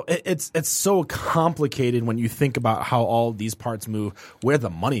 So it's so complicated when you think about how all these parts move, where the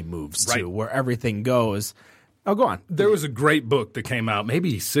money moves to, where everything goes. Oh, go on. There was a great book that came out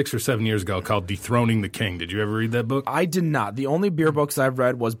maybe 6 or 7 years ago called Dethroning the King. Did you ever read that book? I did not. The only beer books I've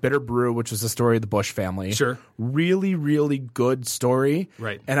read was Bitter Brew, which was the story of the Bush family. Sure. Really, really good story.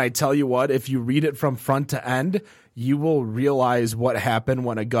 Right. And I tell you what, if you read it from front to end, you will realize what happened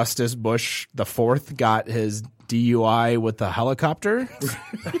when Augustus Bush IV got his DUI with the helicopter.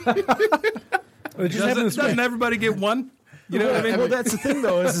 Doesn't everybody get one? You know what I mean? Well, that's the thing,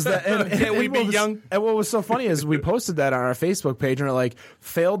 though, is that can't we be young? And what was so funny is we posted that on our Facebook page, and we're like,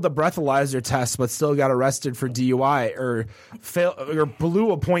 failed the breathalyzer test, but still got arrested for DUI, or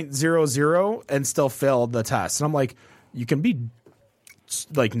blew a .00 and still failed the test. And I'm like, you can be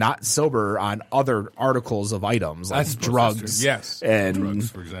like not sober on other articles of items like drugs, yes, and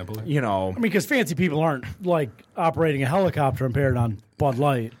drugs, for example. You know, I mean, because fancy people aren't like operating a helicopter impaired on Bud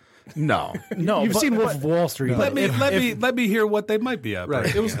Light. No. You've seen Wolf of Wall Street. Let me hear what they might be operating.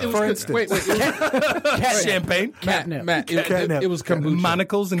 Right. It was For instance. Champagne, Matt. It was kombucha.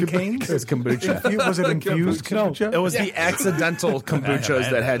 monocles and canes. It's kombucha. Was it infused kombucha? It was the accidental kombuchas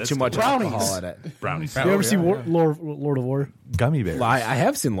that had too much alcohol in it. Brownies. You ever see Lord of War? Gummy bears. Well, I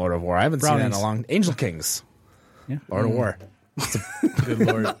have seen Lord of War. I haven't seen it in Brownies. a long. Angel Kings. Yeah. Lord of War. Good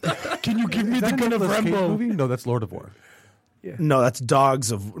Lord. Can you give me the gun of Rambo? movie? No, that's Lord of War. No, that's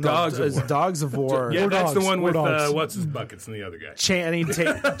Dogs of War. Dogs of War. Yeah, that's Dogs. the one with Dogs. what's his buckets and the other guy. Channing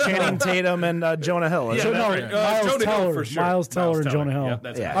Tatum and Jonah Hill. Yeah, isn't it? that's right. Miles Jonah Hill Teller. for sure. Miles Teller and Jonah Hill. Yep,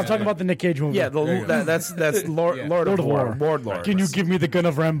 that's Yeah. right. I'm talking about the Nick Cage movie. Yeah, that's Lord of War. Lord. Can you give me the gun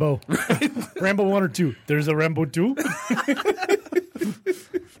of Rambo? Rambo 1 or 2? There's a Rambo 2?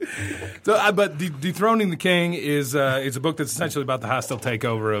 So, but Dethroning the King is a book that's essentially about the hostile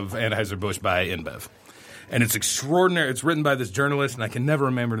takeover of Anheuser-Busch by InBev. And it's extraordinary. It's written by this journalist, and I can never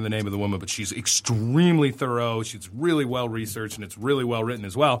remember the name of the woman, but she's extremely thorough. She's really well researched, and it's really well written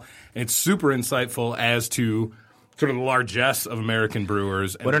as well. And it's super insightful as to sort of the largesse of American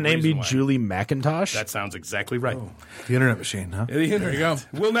brewers. Would her name be Julie McIntosh? That sounds exactly right. The Internet Machine, huh? There you go.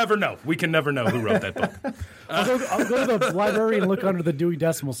 We'll never know. We can never know who wrote that book. I'll go to the library and look under the Dewey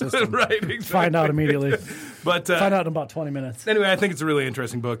Decimal System. Right, exactly. Find out immediately. But Find out in about 20 minutes. anyway, I think it's a really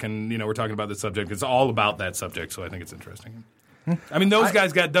interesting book, and we're talking about this subject. It's all about that subject, so I think it's interesting. I mean, those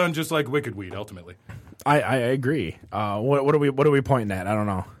guys got done just like Wicked Weed, ultimately. I agree. What are we pointing at? I don't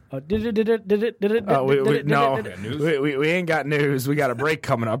know. We ain't got news. We got a break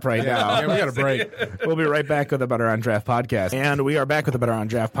coming up right now. Yeah, we got a break. We'll be right back with the Better on Draft podcast. And we are back with the Better on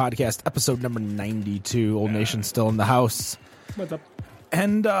Draft podcast, episode number 92. Old Nation's still in the house. What's up?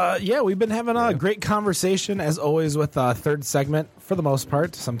 And we've been having a great conversation, as always, with third segment for the most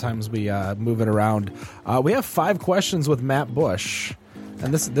part. Sometimes we move it around. We have 5 questions with Matt Bush.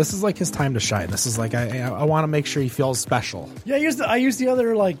 And this is like his time to shine. This is like I want to make sure he feels special. Yeah, I used the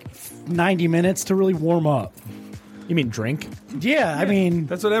other 90 minutes to really warm up. You mean drink? Yeah, I mean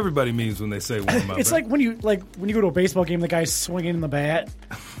That's what everybody means when they say warm up. it's right? like when you go to a baseball game, the guy's swinging the bat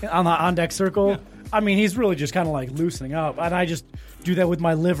on the on deck circle. Yeah. I mean, he's really just kind of loosening up, and I just do that with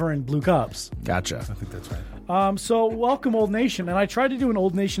my liver and blue cups. Gotcha. I think that's right. So welcome, Old Nation, and I tried to do an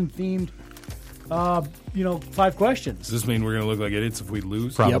Old Nation themed. 5 questions. Does this mean we're going to look like idiots if we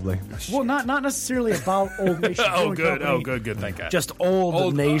lose? Probably. Well, not necessarily about Old Nation. Oh, Brewing good. Company. Oh, good. Thank God. Just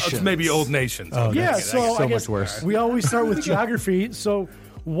old nations. Maybe old nations. Oh, Okay, Yeah, that's so I guess much worse. we always start with geography. So,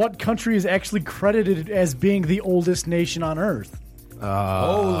 what country is actually credited as being the oldest nation on Earth?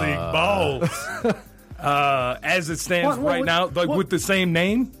 Holy balls. As it stands right now, with the same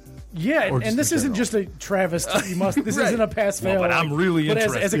name? Yeah, Or and just this in isn't just a Travis. This isn't a pass fail. but I'm really but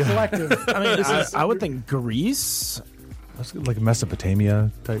as a interested. collective. I mean, this is I would think Greece. That's like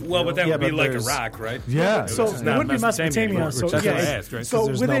Mesopotamia type. Well, but that Yeah, would be but like there's- Iraq, right? Yeah. so Which is it not wouldn't be Mesopotamia. anymore, So which that's yeah, what I asked, right? so Because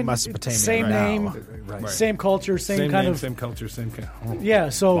there's no within Mesopotamia same right name, now. Right. same culture, same kind name, of same culture, same yeah.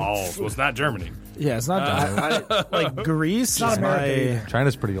 So balls. Well, it's not Germany. Yeah, it's not like Greece. not is America my-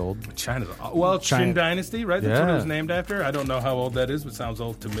 China's pretty old. China's China. Qin Dynasty, right? That's what it Yeah. was named after. I don't know how old that is, but it sounds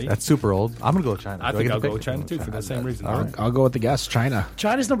old to me. That's super old. I'm gonna go with China. I Do think get I'll to go pick? with China too for the same reason. All right. I'll go with the guess. China.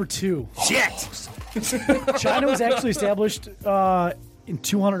 China's number 2. Shit! China was actually established in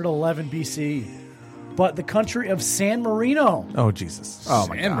 211 BC. but the country of San Marino. Oh, Jesus. Oh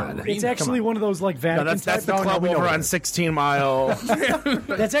my god. It's actually one of those like Vatican. No, that's the type- club over on 16 Mile.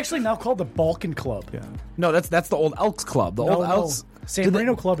 That's actually now called the Balkan Club. Yeah. No, that's the old Elks Club. The old Elks. San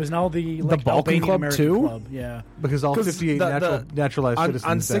Marino Club is now the Balkan Albanian Club, American too? Club. Yeah. Because all 58 naturalized citizens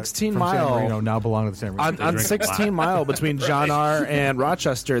on 16 from Mile San Marino now belong to the San Marino. on 16 Mile between John R. and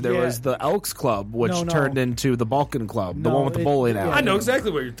Rochester, there was the Elks Club, which turned into the Balkan Club, the one with the bowling alley. I know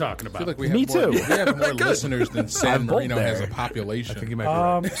exactly what you're talking about. I feel like we have Me more, too. We have more listeners than San I've Marino bowled has a there. population. I think you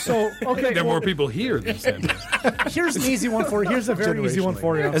might be right. So okay, there are well, more people here than San Marino. here's an easy one for you. Here's a very easy one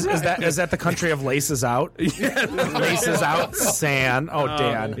for you. Is that the country of laces out? Laces out, San. Oh,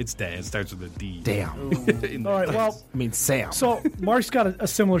 Dan. It's Dan. It starts with a D. Damn. All right. Well, I mean, Sam. so Mark's got a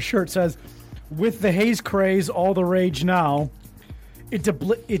similar shirt. Says, "With the haze craze all the rage now, it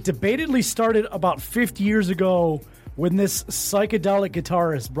debatedly started about 50 years ago when this psychedelic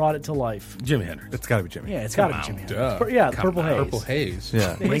guitarist brought it to life." Jimi Hendrix. It's got to be Jimmy. Yeah, it's got to be Come Jimmy on, Hendrix. duh. Yeah, Come Purple on. Haze. Purple Haze.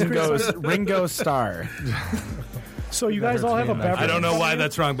 Yeah. The haze craze- Ringo Starr. So you guys all have a beverage. I don't know in front why of you?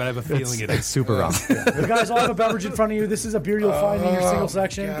 that's wrong, but I have a feeling it It's is. super wrong. You guys all have a beverage in front of you. This is a beer you'll find in your single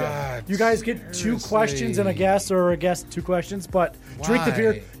section. God, You guys get two questions and a guess, or a guess, two questions. But drink the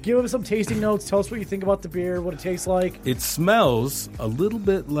beer. Why? Give us some tasting notes. Tell us what you think about the beer, what it tastes like. It smells a little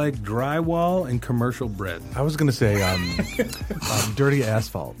bit like drywall and commercial bread. I was going to say dirty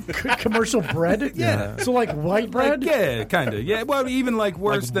asphalt. Commercial bread? Yeah. So like white bread? Like, yeah, kind of. Yeah, well, even like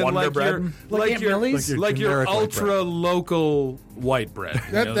worse Like than Wonder like Bread? your Like Aunt Millie's? like your generic white ultra local white bread.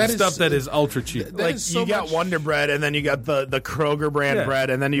 That is- stuff that is ultra cheap. that Like is so you got much- Wonder Bread, and then you got the Kroger brand Yeah. bread,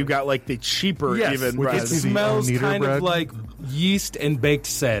 and then you got like the cheaper Yes, even which bread. it is the smells Oneida kind bread. of like yeast and baked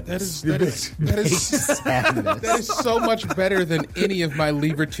sadness. That is so much better than any of my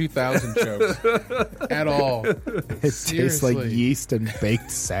Lever 2000 jokes at all. It tastes like yeast and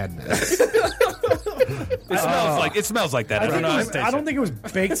baked sadness. It smells like that. I don't know. how to taste I don't it. think it was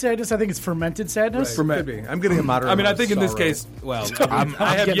baked sadness. I think it's fermented sadness. Could be. I'm getting a moderate. I mean, I amount think of in this sorrow. case, well, I'm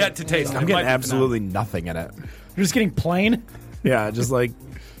I have getting- yet to taste it. I'm It getting might be absolutely nothing in it. You're just getting plain. Yeah, just like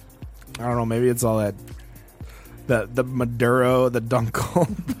I don't know. Maybe it's all that the Maduro, the Dunkel.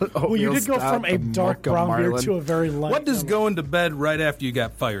 Well, you did go from a dark brown beer to a very light. What does going to bed right after you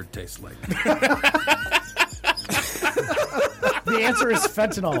got fired taste like? The answer is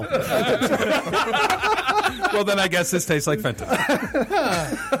fentanyl. Well, then I guess this tastes like fentanyl.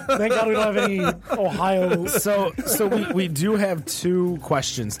 Thank God we don't have any Ohio. So we do have two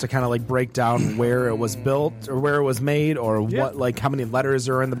questions to kind of like break down where it was built or where it was made or what like how many letters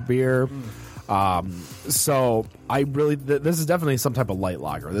are in the beer. So I really this is definitely some type of light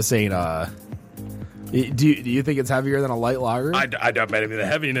lager. This ain't do you think it's heavier than a light lager? I don't bet the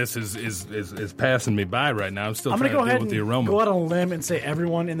heaviness is passing me by right now. I'm still I'm trying going to to go deal ahead with and the aroma. go out on a limb and say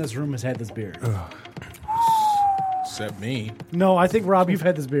everyone in this room has had this beer. Except me. No, I think, Rob, you've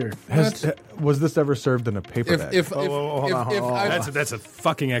had this beer. Was this ever served in a paper bag? If That's a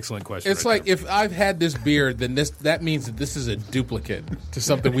fucking excellent question. it's right like if I've had this beer, then that means that this is a duplicate to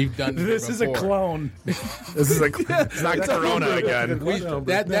something we've done. This is a before. clone. This is like it's not Corona again.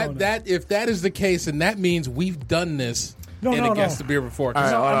 If that is the case, then that means we've done this No, in no, Against no. the Beer before. All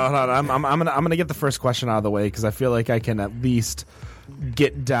right, hold on. I'm gonna get the first question out of the way because I feel like I can at least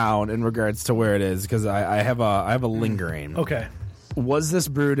get down in regards to where it is because I have a lingering. Okay. Was this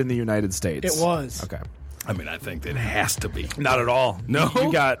brewed in the United States? It was. Okay. I mean, I think it has to be. Not at all. No?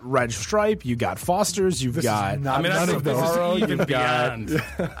 You got Red Stripe, you got Foster's, you've got not- I mean, I None think of this those. is even You've got- beyond.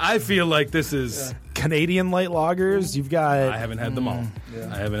 I feel like this is. Canadian light lagers, you've I got haven't had them all.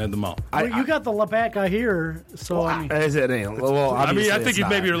 I haven't had them all. Well, you got the Labatt guy here, so I mean, Is it well, I mean, obviously I think it's you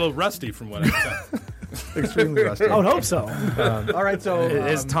not. maybe are a little rusty from what I've done. Extremely rusty. I would hope so. All right, so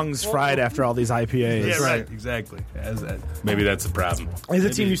His tongue's fried after all these IPAs. Yeah, right. Exactly. Maybe that's the problem. As a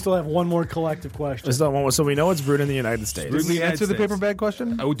team, you still have one more collective question. Just don't want- So we know it's brewed in the United States. Brewed did we United answer the States. paper bag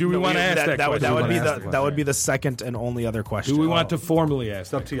question? Oh, do we want to ask that, that would question? be wanna ask the that question. would be the second and only other question. Do we want to formally ask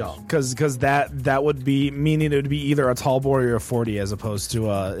It's up to y'all. Because that would be meaning it would be either a tall boy or a 40 as opposed to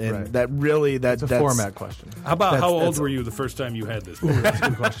and Right. that really It's a that's format question. How about how old that's- were you the first time you had this? That's a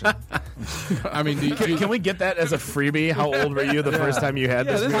good question. I mean, Can we get that as a freebie? How old were you the first time you had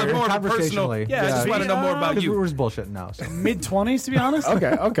Yeah, this? this is beer? more of a personal. Conversationally. Yeah, I just want to know more about Because you. we're just bullshitting now. So. Mid-20s, to be honest.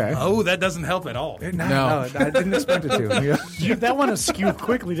 Okay. Oh, that doesn't help at all. No, I didn't expect it to. You, that one was skewed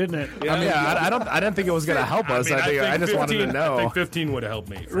quickly, didn't it? I didn't think it was going to help us. I just wanted to know. I think 15 would have helped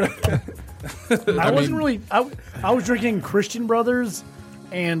me. frankly. I wasn't really. I was drinking Christian Brothers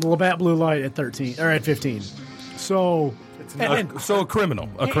and Labatt Blue Light at 13 or at 15. So So a criminal.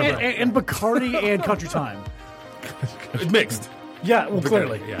 and Bacardi and Country Time. Mixed. Yeah, well,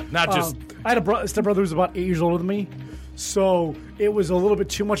 clearly. Yeah, not just. I had a stepbrother who was about 8 years older than me, so it was a little bit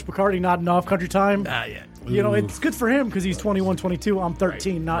too much Bacardi, not enough country time. Yeah. You know, it's good for him because he's 21, 22. I'm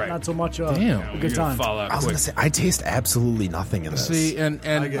 13, Right. not so much Damn. a good time. Fall out I was quick. going to say, I taste absolutely nothing in this. See, and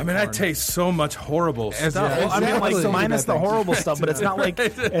I mean, I taste so much horrible stuff. yeah, I mean, like Exactly. minus the horrible stuff, but it's not like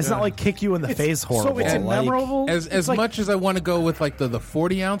not like kick you in the face horrible. So it's like, memorable. as much as I want to go with like the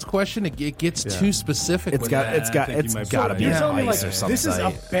 40-ounce question, it gets too specific. It's with got that. it's got I think you it's might got to be be You're telling me ice like or something. this is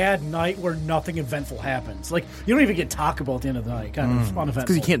a bad night where nothing eventful happens. Like you don't even get Taco Bell at the end of the night. Kind of uneventful.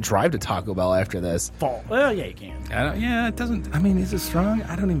 because you can't drive to Taco Bell after this. fall. Well, yeah, you can. Yeah, it doesn't. I mean, is it strong?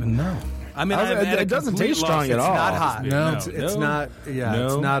 I don't even know. I mean, It doesn't taste strong at all. Not hot. No. It's not. Yeah, No.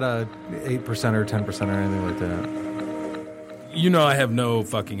 it's not a 8% or 10% or anything like that. You know, I have no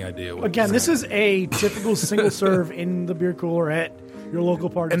fucking idea. What Again, this is a typical single serve in the beer cooler at your local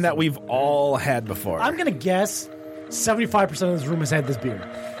party. And that we've all had before. I'm gonna guess 75% of this room has had this beer.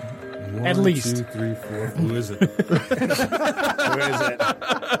 At least. 2, 3, 4. Who is it? Who is it?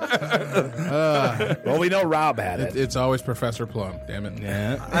 Well, we know Rob had it. It's always Professor Plum. Damn it.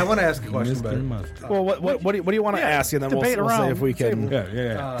 Yeah. I want to ask a question, but Well, what do you want to ask? And then we'll debate see around. if we can.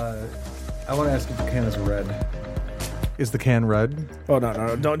 Yeah. I want to ask if the can is red. Is the can red? Oh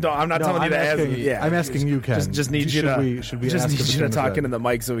no! Don't! I'm not telling you to ask. Yeah, I'm asking you, Ken. Just need you should to. We, should we just ask need if the you to can is talk red? into the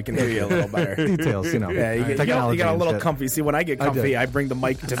mic so we can hear you a little better. Details, you know. Yeah, you get a Technology little and shit. comfy. See, when I get comfy, I bring the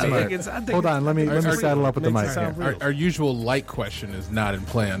mic to me. Hold on, let me saddle up with the mic. Our usual light question is not in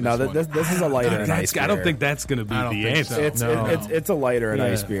play on No, this one. this is a lighter and ice beer. I don't think that's going to be I don't the think answer. so. It's a lighter and Yeah.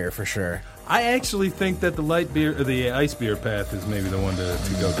 ice beer for sure. I actually think that the light beer, or the ice beer path, is maybe the one to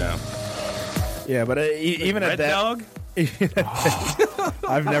go down. Yeah, but even Red at that, Dog.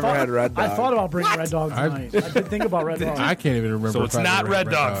 I've never had Red Dog. I thought about bringing Red Dog tonight. I did think about Red Dog. I can't even remember. So it's if I not ever Red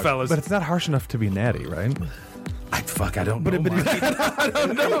had Dog, fellas. But it's not harsh enough to be natty, right? I don't know. I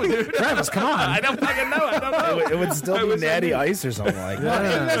don't know, dude. Travis, come on. I don't fucking know. I don't know. It would still be natty ice or something like that.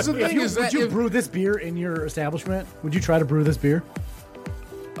 And that's the thing is Would that you if- brew this beer in your establishment? Would you try to brew this beer?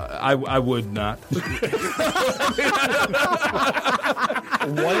 I would not.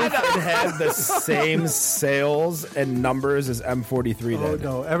 What if it had the same sales and numbers as M43 Oh did?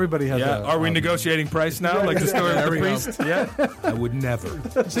 no, everybody has. Yeah. Are we negotiating price now, like the story of the we go. priest? Yeah. I would never.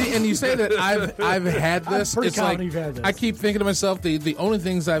 See, and you say that I've had this. pretty It's like confident you've had this. I keep thinking to myself the only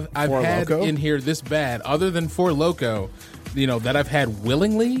things I've Four had Loko? in here this bad, other than Four Loko, that I've had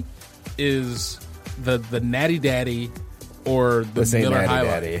willingly, is the Natty Daddy or the This ain't Miller natty High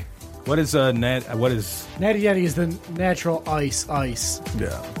Life. daddy. What is What is? Natty Yeti is the natural ice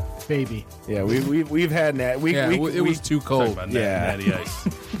Yeah. baby. Yeah, we've had nat. Yeah, it was too cold. About Yeah. Natty Ice.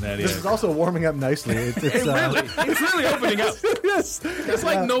 Natty This Ice. is also warming up nicely. It's It's really opening up. It's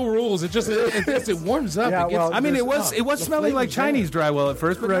like no rules. It just it warms up. Yeah, It gets- well, I mean, it There's- was smelling like Chinese drywall at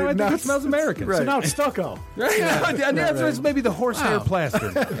first, but now I think now it smells American. right. So now it's stucco. That's maybe the horsehair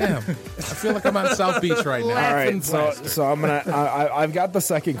plaster. damn, I feel like I'm on South Beach right now. All right, so I'm gonna. I've got the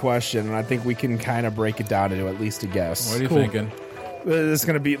second question, and I think we can kind of break it down into at least a guess. What are you thinking? This is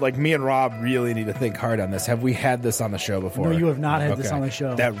going to be like me and Rob really need to think hard on this. Have we had this on the show before? No, you have not had this on the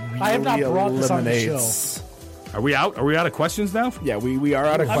show. That really I have not brought this on the show. eliminates- Are we out? Are we out of questions now? Yeah, we are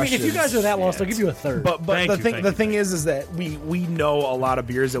out of I mean, questions. if you guys are that lost, I'll give you a third. But Thank the you, thing thank the you. thing is that we know a lot of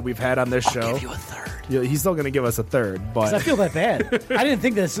beers that we've had on this show. give you a third. Yeah, he's still going to give us a third, 'Cause I but feel that bad. I didn't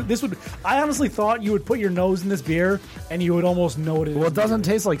think this would. I honestly thought you would put your nose in this beer and you would almost know what it is. well, it doesn't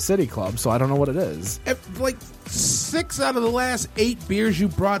taste like City Club, so I don't know what it is. Like 6 out of the last 8 beers you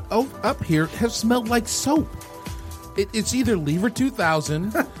brought up here have smelled like soap. It's either Lever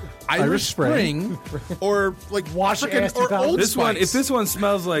 2000, Irish Spring, or like Wash frickin' Ass or 2000. Old This one, Spice. if this one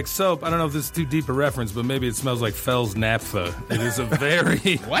smells like soap, I don't know if this is too deep a reference, but maybe it smells like Fell's naphtha. It is a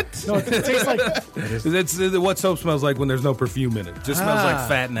very what? No, it tastes like It's what soap smells like when there's no perfume in it. It just smells like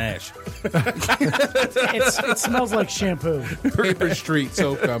fat and ash. it smells like shampoo. Paper Street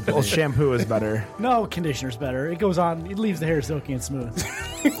Soap Company. Well, shampoo is better. No, conditioner's better. It goes on. It leaves the hair silky and smooth.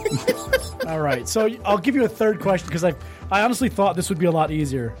 All right, so I'll give you a third question because I honestly thought this would be a lot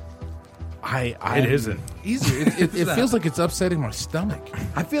easier. It isn't. Easier. It feels like it's upsetting my stomach.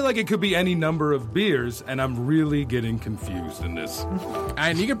 I feel like it could be any number of beers, and I'm really getting confused in this.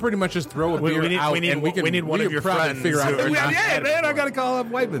 And you can pretty much just throw a beer out, and we need one of your friends figure out. who- Yeah, man, I gotta call up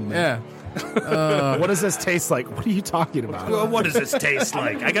Whiteman. Man. Yeah. What does this taste like? What are you talking about? Well, what does this taste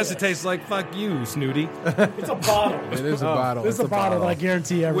like? I guess it tastes like fuck you, Snooty, It's a bottle. It is a bottle. This is a bottle that I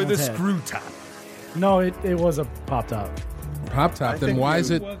guarantee everyone's with a had. screw top. No, it was a pop top. Pop top. Then why is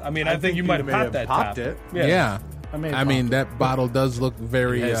it? I mean, I think you might have popped that popped top. it. Yeah. I mean, that bottle does look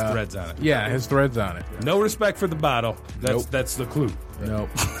very. It has threads on it. Yeah, it has threads on it. No respect for the bottle. Nope. That's the clue. Nope.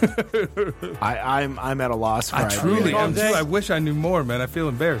 I'm at a loss for I truly am day. too. I wish I knew more, man. I feel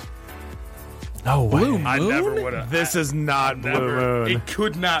embarrassed. No way. Blue I Moon? never would have. This is not Blue Moon. It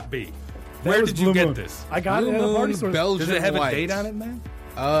could not be. That Where was did you Blue get Moon. this? I got Blue it at a party Moon, store. Belgian Does it have white. a date on it, man?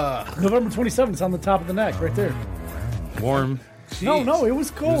 November 27th. It's on the top of the neck, right there. Warm. No, it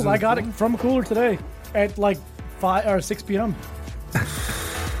was cold. I got it from a cooler today at like 5 or 6 p.m.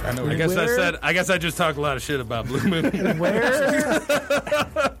 I know. I guess I just talk a lot of shit about Blue Moon. Where?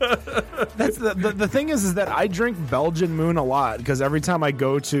 That's the thing is that I drink Belgian Moon a lot because every time I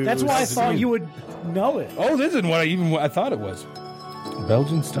go to. That's why I thought you would know it. Oh, this isn't what I thought it was.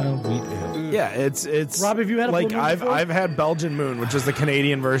 Belgian style wheat ale. Yeah, it's. Rob, have you had a like Blue Moon I've before? had Belgian Moon, which is the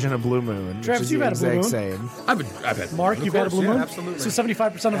Canadian version of Blue Moon. which Travis, is you've the had a Blue exact Moon? same. I've had Mark, of you've had a course, Blue yeah, Moon? absolutely. So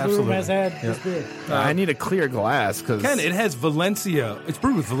 75% of Blue Moon has had this beer. I need a clear glass because. Ken, it has Valencia. It's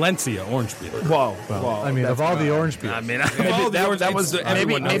brewed with Valencia orange beer. Whoa, I mean, of all the orange beers, I mean, that was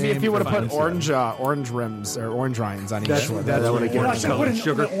maybe if you would have put orange rims or orange rinds on each one, that would have We're not given going to put it in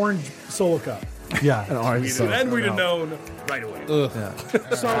sugar. an orange solo cup. yeah. an orange. Then we'd have known right away. So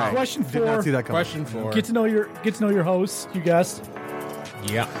question Did not 4. see that coming. Question 4. Get to know your hosts, you guessed.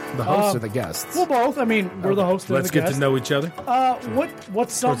 Yeah. The hosts or the guests? Well, both. I mean, we're the hosts. they're Let's the get guests. to know each other.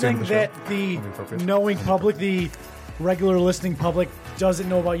 What's something of the that show. the appropriate. knowing public, the regular listening public, doesn't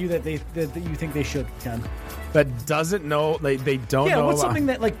know about you that you think they should, Ken? That doesn't know. They don't Yeah, know. what's about- something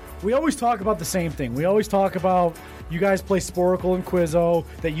that, like, we always talk about the same thing. We always talk about you guys play Sporkle and Quizzo,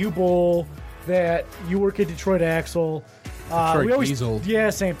 that you bowl, that you work at Detroit Axle. Detroit we always, Diesel. yeah,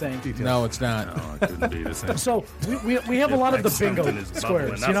 same thing. No, it's not. It couldn't be the same. So we have a lot of the bingo Something is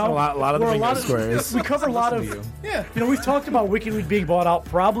squares, bubbling you know, up. A lot of the We're bingo squares. We cover a lot of, yeah. You know, we've talked about Wicked Week being bought out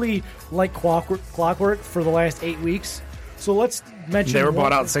probably like clockwork for the last 8 weeks. So let's mention They were one-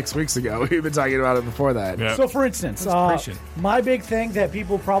 bought out 6 weeks ago. We've been talking about it before that. Yeah. So, for instance, prescient. my big thing that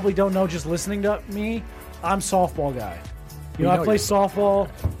people probably don't know just listening to me, I'm softball guy. You know, I know play you. softball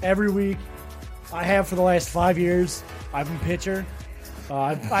every week. I have for the last 5 years. I've been pitcher.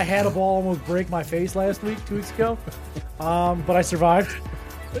 I had a ball almost break my face last week, 2 weeks ago, but I survived.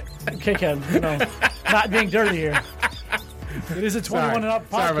 Okay, Ken, you know, not being dirty here. It is a 21 and up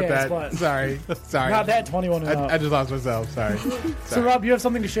podcast, Sorry about that. but Sorry. not that 21 and up. I just lost myself. Sorry. So, Rob, you have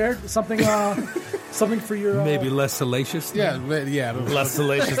something to share? Something for your Maybe less salacious. Yeah. Less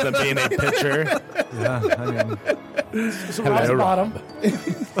salacious than being a pitcher. Yeah, I mean, So Rob's Hello, bottom.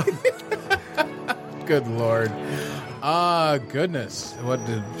 Good Lord. Goodness. What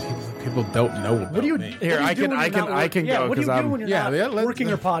did people don't know about What do you me? Here, what do you I do when you're can not go What do you because do when you're Yeah, not yeah, let's- working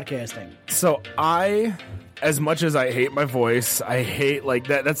or podcasting? So as much as I hate my voice, I hate like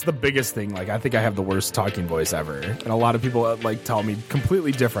that. That's the biggest thing. Like I think I have the worst talking voice ever, and a lot of people like tell me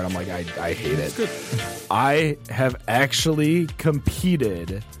completely different. I'm like, I hate it. I have actually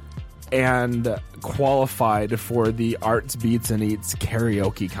competed and qualified for the Arts Beats and Eats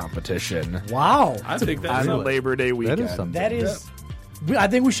karaoke competition Wow, I think that's on Labor Day weekend. that is something. that is. I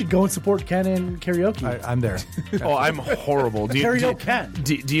think we should go and support Ken in karaoke. I'm there. Oh, I'm horrible. Karaoke Ken.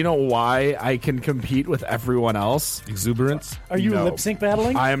 Do you know why I can compete with everyone else? exuberance. Are you No. lip sync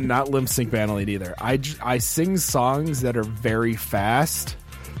battling? I am not lip sync battling either. I sing songs that are very fast,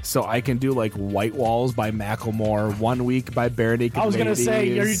 so I can do like White Walls by Macklemore, One Week by Bare Naked I was gonna Ladies.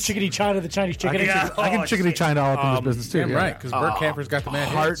 say, are you Chickadee China, the Chinese chicken? I can chickadee China all up in this business too. Damn right, because Burt Camper's got the man.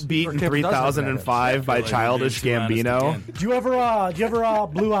 Heartbeat in Campbell does have 3005 by like Childish you're being too honest Gambino. Do you ever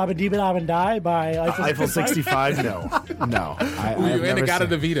Blue Abba Deep and Die by Eiffel 65? No. I Ooh, have you never Inagata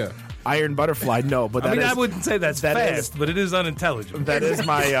seen- Devita. Iron Butterfly, no, but I that mean, is- I wouldn't say that's that fast, is- but it is unintelligent. That is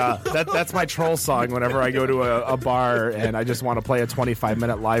my that's my troll song whenever I go to a bar and I just want to play a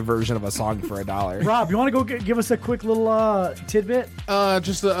 25-minute live version of a song for $1. Rob, you want to go give us a quick little tidbit?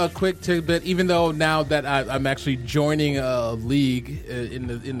 Just a quick tidbit. Even though now that I'm actually joining a league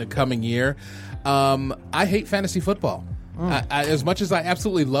in the coming year, I hate fantasy football. As much as I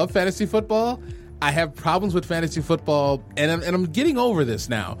absolutely love fantasy football, I have problems with fantasy football, and I'm getting over this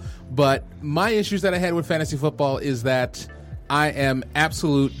now. But my issues that I had with fantasy football is that I am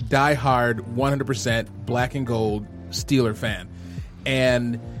absolute diehard 100% black and gold Steeler fan,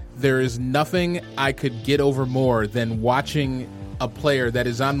 and there is nothing I could get over more than watching a player that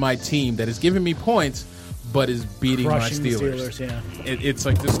is on my team that is giving me points but is beating Crushing my the Steelers. Steelers, yeah. It's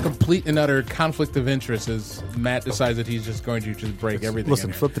like this complete and utter conflict of interest as Matt decides that he's just going to just break everything. Listen,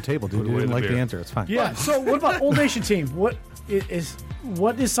 in here. flip the table, dude. You away didn't the like the beer. answer. It's fine. Yeah. So what about Old Nation team? What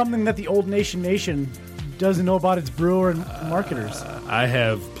is something that the Old Nation doesn't know about its brewer and marketers? I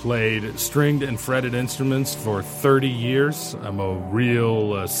have played stringed and fretted instruments for 30 years. I'm a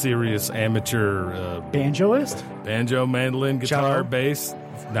real serious amateur Banjoist? banjo, mandolin, guitar, Cello? bass.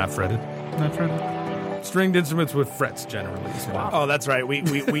 Not fretted. Not fretted. Stringed instruments with frets generally. Oh, that's right. We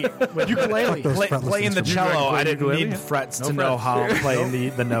Ukulele. Those fretless playing the instruments. cello. I didn't Ukulele? need frets No to know frets. how I'm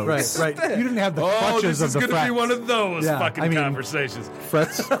playing the notes. Right. You didn't have the Oh, crutches this is of the going to frets. be one of those Yeah, fucking I mean- conversations.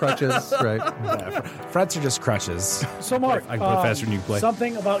 Frets, crutches, right. Frets are just crutches. So, Mark, I can play faster than you play.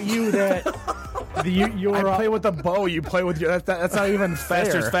 Something about you that you're I play with the bow. You play with your. That's not even fair.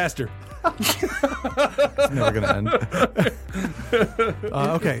 Faster's faster. It's never going to end.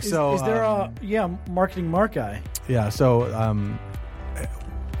 Okay, so is there a marketing mark guy? yeah, so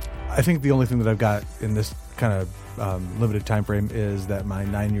I think the only thing that I've got in this kind of limited time frame is that my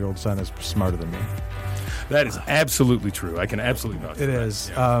 9-year-old son is smarter than me. That is absolutely true. I can absolutely vouch for It that. is,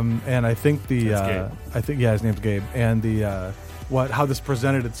 Yeah. and I think That's Gabe. his name's Gabe, and how this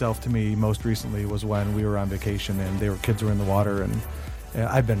presented itself to me most recently was when we were on vacation and kids were in the water, and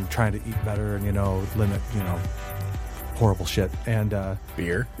I've been trying to eat better and limit horrible shit and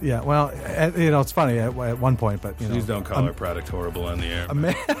Beer. yeah, well, it's funny at one point, but Please don't call our product horrible on the air.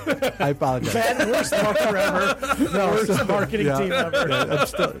 I apologize. Worst marketer ever. Worst marketing team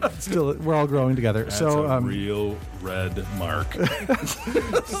ever. I'm still, we're all growing together. That's so, a real red mark.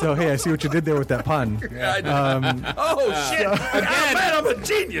 so hey, I see what you did there with that pun. Oh, shit. Again, man, I'm a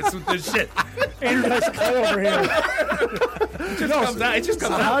genius with this shit. Andrew Dice Clay over here. It just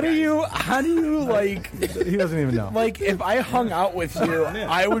comes out. How do you like He doesn't even know. if I hung out with you,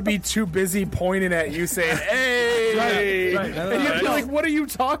 I would be too busy pointing at you saying, "Hey," Right. and you'd be like, "What are you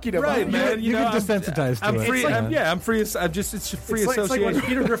talking about?" Right, man. You get desensitized to I'm it. free. Yeah. I'm free. It's free It's like association. when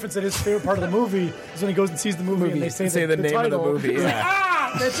Peter Griffin said his favorite part of the movie is when he goes and sees the movie and they say the name title. of the movie. Yeah.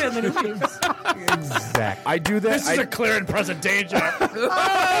 Ah, that's it. And then it leaves. Exactly. I do that. I clear and present danger.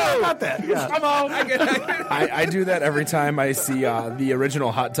 Not that. Yeah. Come on. I do that every time I see the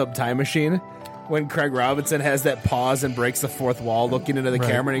original Hot Tub Time Machine. When Craig Robinson has that pause and breaks the fourth wall looking into the Right.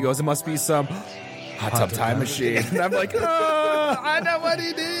 camera and he goes, "It must be some Hot Tub Time Machine." And I'm like, I know what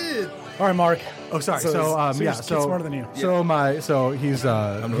he did. All right, Mark. Oh, sorry. So So, he's a kid smarter than you.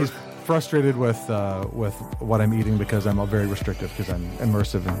 He's frustrated with what I'm eating because I'm very restrictive because I'm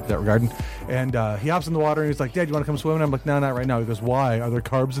immersive in that regard. And he hops in the water and he's like, "Dad, you want to come swimming?" I'm like, "No, not right now." He goes, "Why? Are there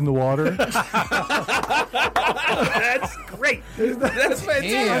carbs in the water?" That's great. That's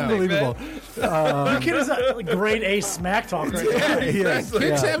fantastic. Unbelievable. Your kid is a grade A smack talk right now. He is.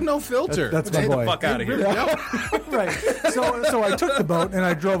 Kids Yeah. have no filter. That's my Get boy. the fuck out of here. Right. So I took the boat and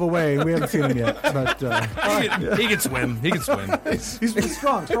I drove away. We haven't seen him yet, but He can swim. He can swim. he's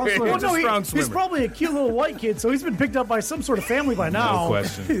strong swimmer. Well, no, strong he's swimmer. probably a cute little white kid, so he's been picked up by some sort of family by now. No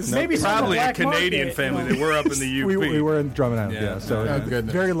question. Maybe some Probably a black Canadian market, family. you know. They were up in the UP. We were in Drummond Island, yeah. So Oh,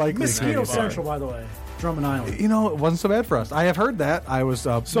 goodness. very likely. Mosquito Canadian. Central, by the way. Drummond Island. You know, it wasn't so bad for us. I have heard that. I was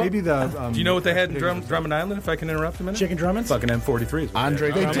maybe the. Do you know what they had in Drummond Island, if I can interrupt a minute? Chicken Drummonds? Fucking M43s.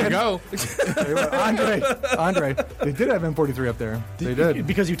 Andre, They did. Go. Andre, they did have M43 up there. They did.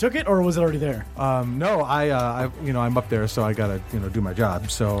 Because you took it, or was it already there? No, I'm up there, so I gotta do my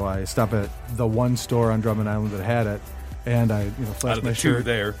job. So I stop at the one store on Drummond Island that had it, and I flashed Out of my the two shirt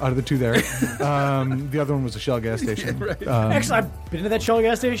there. Out of the two there, the other one was a Shell gas station. Actually, I've been to that Shell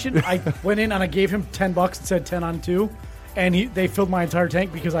gas station. I went in and I gave him $10 and said 10 on 2. And they filled my entire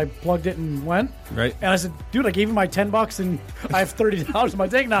tank because I plugged it and went. Right. And I said, "Dude, I gave you my $10 and I have $30 in my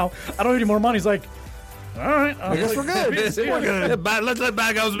tank now. I don't need any more money." He's like, "All right, I guess we're good." Let's let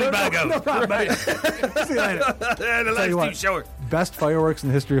bygones be bygones. No problem, buddy. See you later. Tell you what. short. Best fireworks in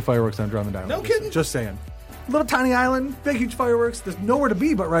the history of fireworks on Drummond Island. No kidding. Just saying. Little tiny island, big huge fireworks. There's nowhere to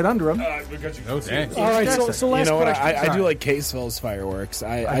be but right under them. Dang. All right, so last you know what? question. I do like Caseville's fireworks.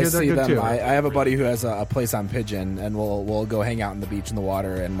 I hear they're see good them. too. I have a buddy who has a place on Pigeon, and we'll go hang out on the beach in the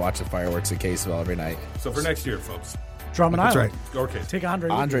water and watch the fireworks at Caseville every night. So for next year, folks. Drummond That's Island. right. Okay. Take Andre.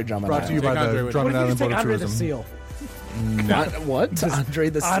 Andre Drummond. Brought to you by Andre the with- Drummond What if you Island just Boat take of Andre the Tourism. Seal? What? Andre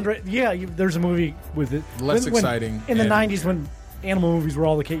the Andre, yeah, there's a movie with it. Less when- exciting in the and- '90s when animal movies were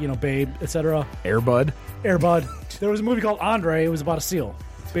all the kid, Babe, etc. Airbud. Airbud. There was a movie called Andre. It was about a seal.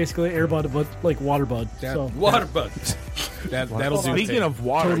 Basically, Airbud, but like Waterbud. So Water bugs. That'll do. Speaking of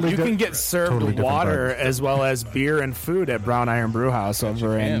water, Totally you di- can get served totally different water bug. as well as beer and food at Brown Iron Brew House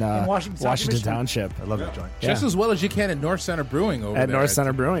over in In Washington, Washington Michigan. Township. I love that joint. Just as well as you can at North Center Brewing over At there. North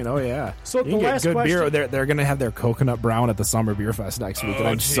Center Brewing, oh yeah. So you the can get last good beer. question- They're going to have their coconut brown at the Summer Beer Fest next week, and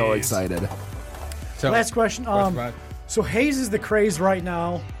I'm so jeez. excited. So, last question. about- So Haze is the craze right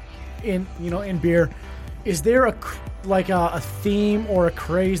now in in beer. Is there a theme or a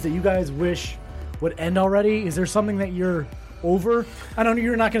craze that you guys wish would end already? Is there something that you're over? I know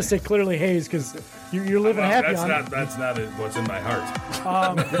you're not going to say clearly Hayes because you're living happy on it. That's not what's in my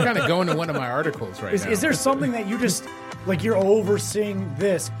heart. You're kind of going to one of my articles right now. Is there something that you just like you're overseeing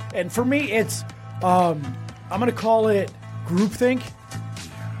this? And for me, it's I'm going to call it groupthink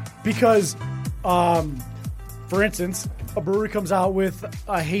because, for instance, a brewery comes out with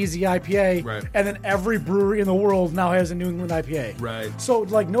a hazy IPA, right, and then every brewery in the world now has a New England IPA. Right. So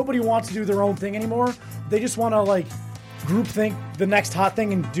like nobody wants to do their own thing anymore. They just want to like groupthink the next hot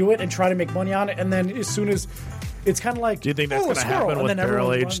thing and do it and try to make money on it. And then as soon as it's kind of like, do you think that's going to happen with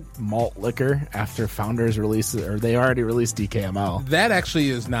barrel-aged malt liquor after Founders release it, or they already released DKML? That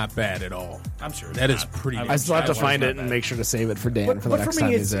actually is not bad at all. I'm sure that is pretty. I still have to find it and make sure to save it for Dan for the next time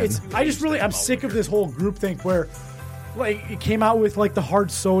he's in. I'm sick of this whole groupthink where, like, it came out with like the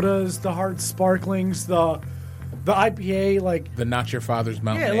hard sodas, the hard sparklings, the IPA, like the Not Your Father's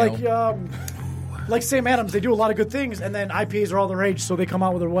Mountain Ale. Like Sam Adams, they do a lot of good things, and then IPAs are all the rage, so they come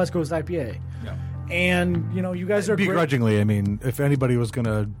out with a West Coast IPA. Yeah. And, you know, you guys are begrudgingly, I mean, if anybody was going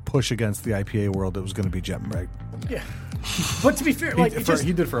to push against the IPA world, it was going to be Jim, right? Yeah. But to be fair, like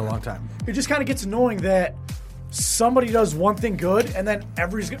he did for a long time. It just kind of gets annoying that somebody does one thing good, and then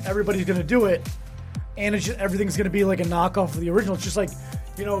everybody's going to do it, and it's just, everything's going to be like a knockoff of the original. It's just like,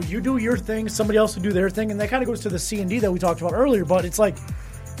 you know, you do your thing, somebody else will do their thing, and that kind of goes to the C&D that we talked about earlier, but it's like,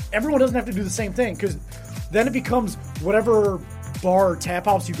 everyone doesn't have to do the same thing, because then it becomes whatever bar or tap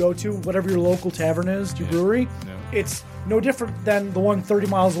house you go to, whatever your local tavern is, your brewery, it's no different than the one 30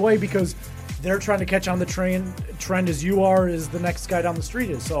 miles away, because they're trying to catch on the trend as you are, as the next guy down the street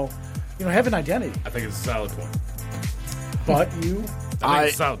is. So, you know, have an identity. I think it's a solid point. But I think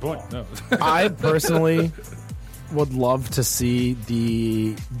it's a solid point. No. I personally would love to see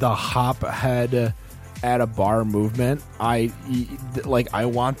the hop head at a bar movement. I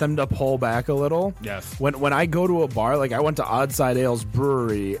want them to pull back a little. Yes. When I go to a bar, like I went to Oddside Ale's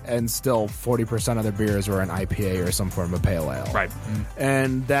brewery, and still 40% of their beers were an IPA or some form of pale ale. Right.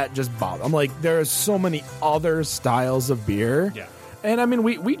 And that just bothered. I'm like, there are so many other styles of beer. Yeah. And I mean,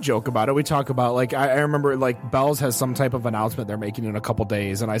 we joke about it. We talk about, like, I remember, like, Bell's has some type of announcement they're making in a couple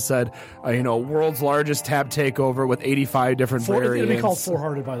days. And I said, world's largest tap takeover with 85 different variants. It's going to be called Four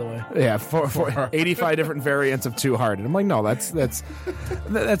Hearted, by the way. Yeah, 85 different variants of Two Hearted. I'm like, no, that's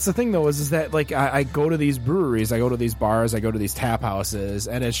the thing, though, is that, like, I go to these breweries, I go to these bars, I go to these tap houses,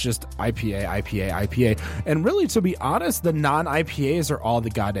 and it's just IPA. And really, to be honest, the non-IPAs are all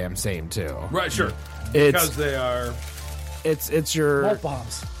the goddamn same, too. Right, sure. Because they are... It's your malt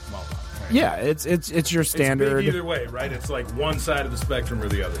bombs. Right. Yeah, it's your standard. It's big either way, right? It's like one side of the spectrum or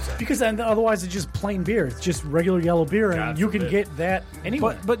the other side. Because then otherwise it's just plain beer. It's just regular yellow beer, and you can get that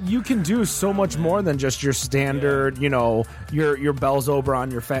anywhere. But you can do so much more than just your standard. You know, your Bell's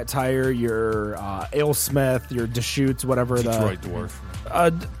Oberon, your Fat Tire, your AleSmith, your Deschutes, whatever. Detroit Dwarf.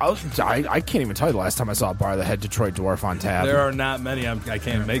 I can't even tell you the last time I saw a bar that had Detroit Dwarf on tap. There are not many. I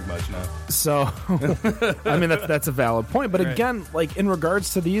can't make much now. So, I mean, that's a valid point. But again, like, in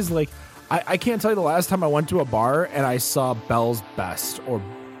regards to these, like, I can't tell you the last time I went to a bar and I saw Bell's Best or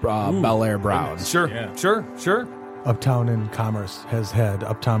Bel Air Brown. Sure. Uptown in Commerce has had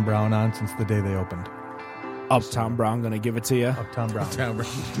Uptown Brown on since the day they opened. Uptown Brown gonna give it to you. Uptown Brown.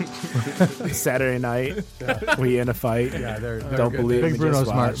 Saturday night, we in a fight. Yeah, they're don't good. believe Big me. Bruno Just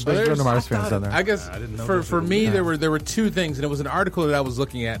watch. Mars fans down there. I guess for me there were two things, and it was an article that I was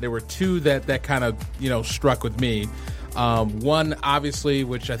looking at. There were two that kind of struck with me. One, obviously,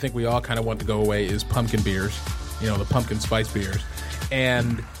 which I think we all kind of want to go away, is pumpkin beers. The pumpkin spice beers,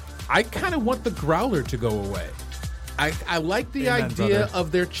 and I kind of want the growler to go away. I like the idea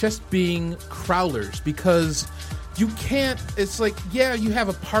of there just being crowlers, because you can't, it's like, yeah, you have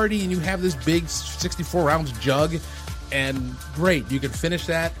a party and you have this big 64-ounce jug, and great, you can finish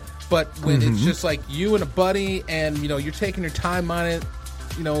that, but when it's just like you and a buddy and, you're taking your time on it,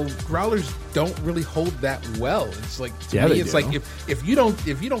 growlers don't really hold that well. It's like, to me, it's like if you don't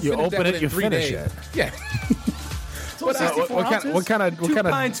finish open that it, you 3 finish days, it. Yeah. What kind of 2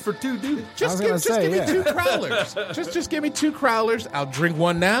 pints for 2 dudes? Just give me 2 crowlers. just give me 2 crowlers. I'll drink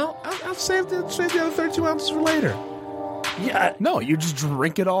one now. I'll save the other 32 ounces for later. Yeah, no, you just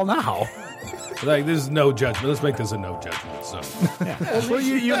drink it all now. Like, this is no judgment. Let's make this a no judgment. So, well,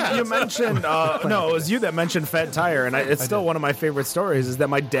 you mentioned no, it was you that mentioned Fat Tire, and it's still one of my favorite stories. Is that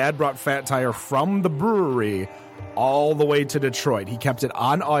my dad brought Fat Tire from the brewery all the way to Detroit. He kept it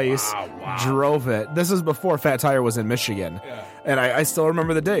on ice, drove it. This is before Fat Tire was in Michigan. Yeah. And I still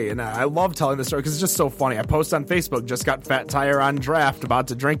remember the day, and I love telling the story because it's just so funny. I post on Facebook, just got Fat Tire on draft, about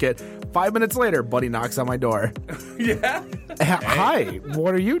to drink it. 5 minutes later, buddy knocks on my door. Yeah. Hi,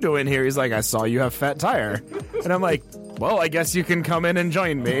 what are you doing here? He's like, I saw you have Fat Tire. And I'm like, well, I guess you can come in and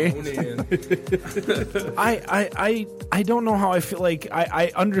join me. I don't know how I feel. Like,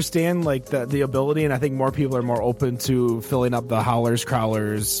 I understand like the ability, and I think more people are more open to filling up the howlers,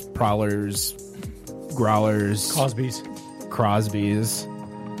 crowlers, prowlers, growlers, Crosby's.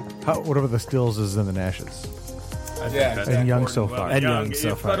 What about the Stillses and the Nashes? Yeah. And Young so far. And Young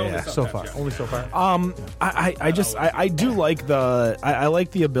so far, but yeah. So far. Only so far. I do like I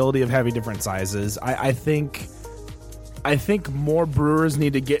like the ability of having different sizes. I think more brewers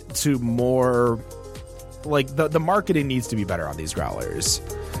need to get to more, like, the marketing needs to be better on these growlers.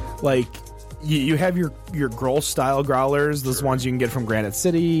 Like, you have your Grohl style growlers, those ones you can get from Granite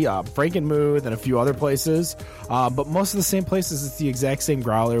City, Frankenmuth, and a few other places. But most of the same places, it's the exact same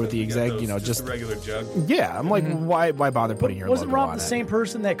growler with the exact, just a regular jug. Yeah, I'm like, why bother putting your Wasn't logo Rob on the it? same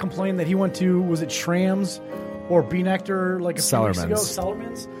person that complained that he went to, was it Schramm's or Bean Nectar like a few weeks ago?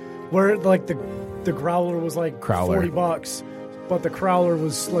 Sellerman's, where like the growler was like Crowler. $40, but the crowler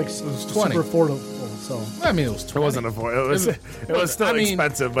was like super affordable. So I mean, it was 20. It wasn't it was still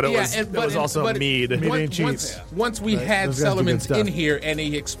expensive, but it was also mead. Once we had Those guys do good Sellerman's stuff. in here and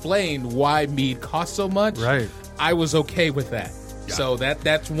he explained why mead costs so much, Right. I was okay with that. So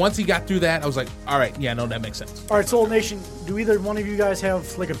that's once he got through that, I was like, all right, yeah, no, that makes sense. all right, so Old Nation, do either one of you guys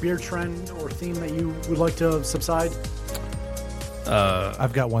have like a beer trend or theme that you would like to subside?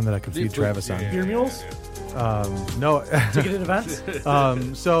 I've got one that I could feed Travis on. Beer mules, No. ticketed events.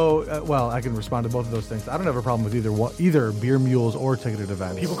 Well, I can respond to both of those things. I don't have a problem with either beer mules or ticketed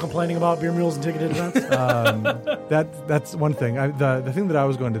events. People complaining about beer mules and ticketed events. That's one thing. The thing that I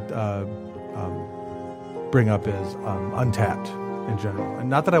was going to bring up is Untapped in general, and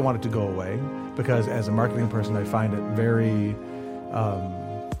not that I want it to go away, because as a marketing person, I find it very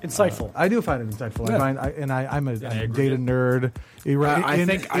Insightful. I do find it insightful. I'm a data nerd. I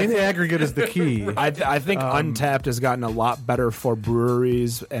think aggregate is the key. I think Untapped has gotten a lot better for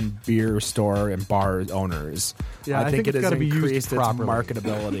breweries and beer store and bar owners. Yeah, I think it it's has gotta be used increased its properly.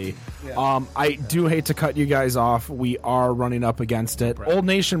 marketability. I do hate to cut you guys off. We are running up against it. Old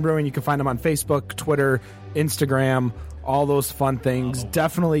Nation Brewing, you can find them on Facebook, Twitter, Instagram, all those fun things.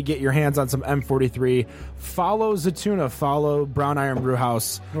 Definitely get your hands on some M43. Follow Zatuna. Follow Brown Iron Brew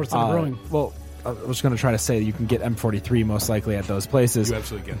House. North Center Brewing. Well, I was going to try to say you can get M43 most likely at those places. You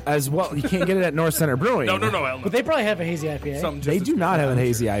absolutely can. As well, you can't get it at North Center Brewing. No. But they probably have a hazy IPA. They do not have a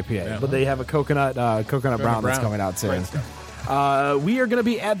hazy IPA, but they have a coconut brown that's coming out soon. We are going to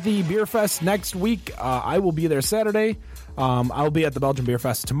be at the Beer Fest next week. I will be there Saturday. I'll be at the Belgian Beer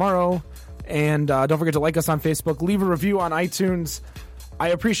Fest tomorrow. And don't forget to like us on Facebook. Leave a review on iTunes. I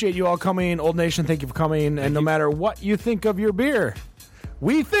appreciate you all coming. Old Nation, thank you for coming. And no matter what you think of your beer,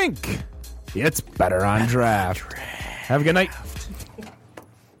 we think it's better on draft. Have a good night.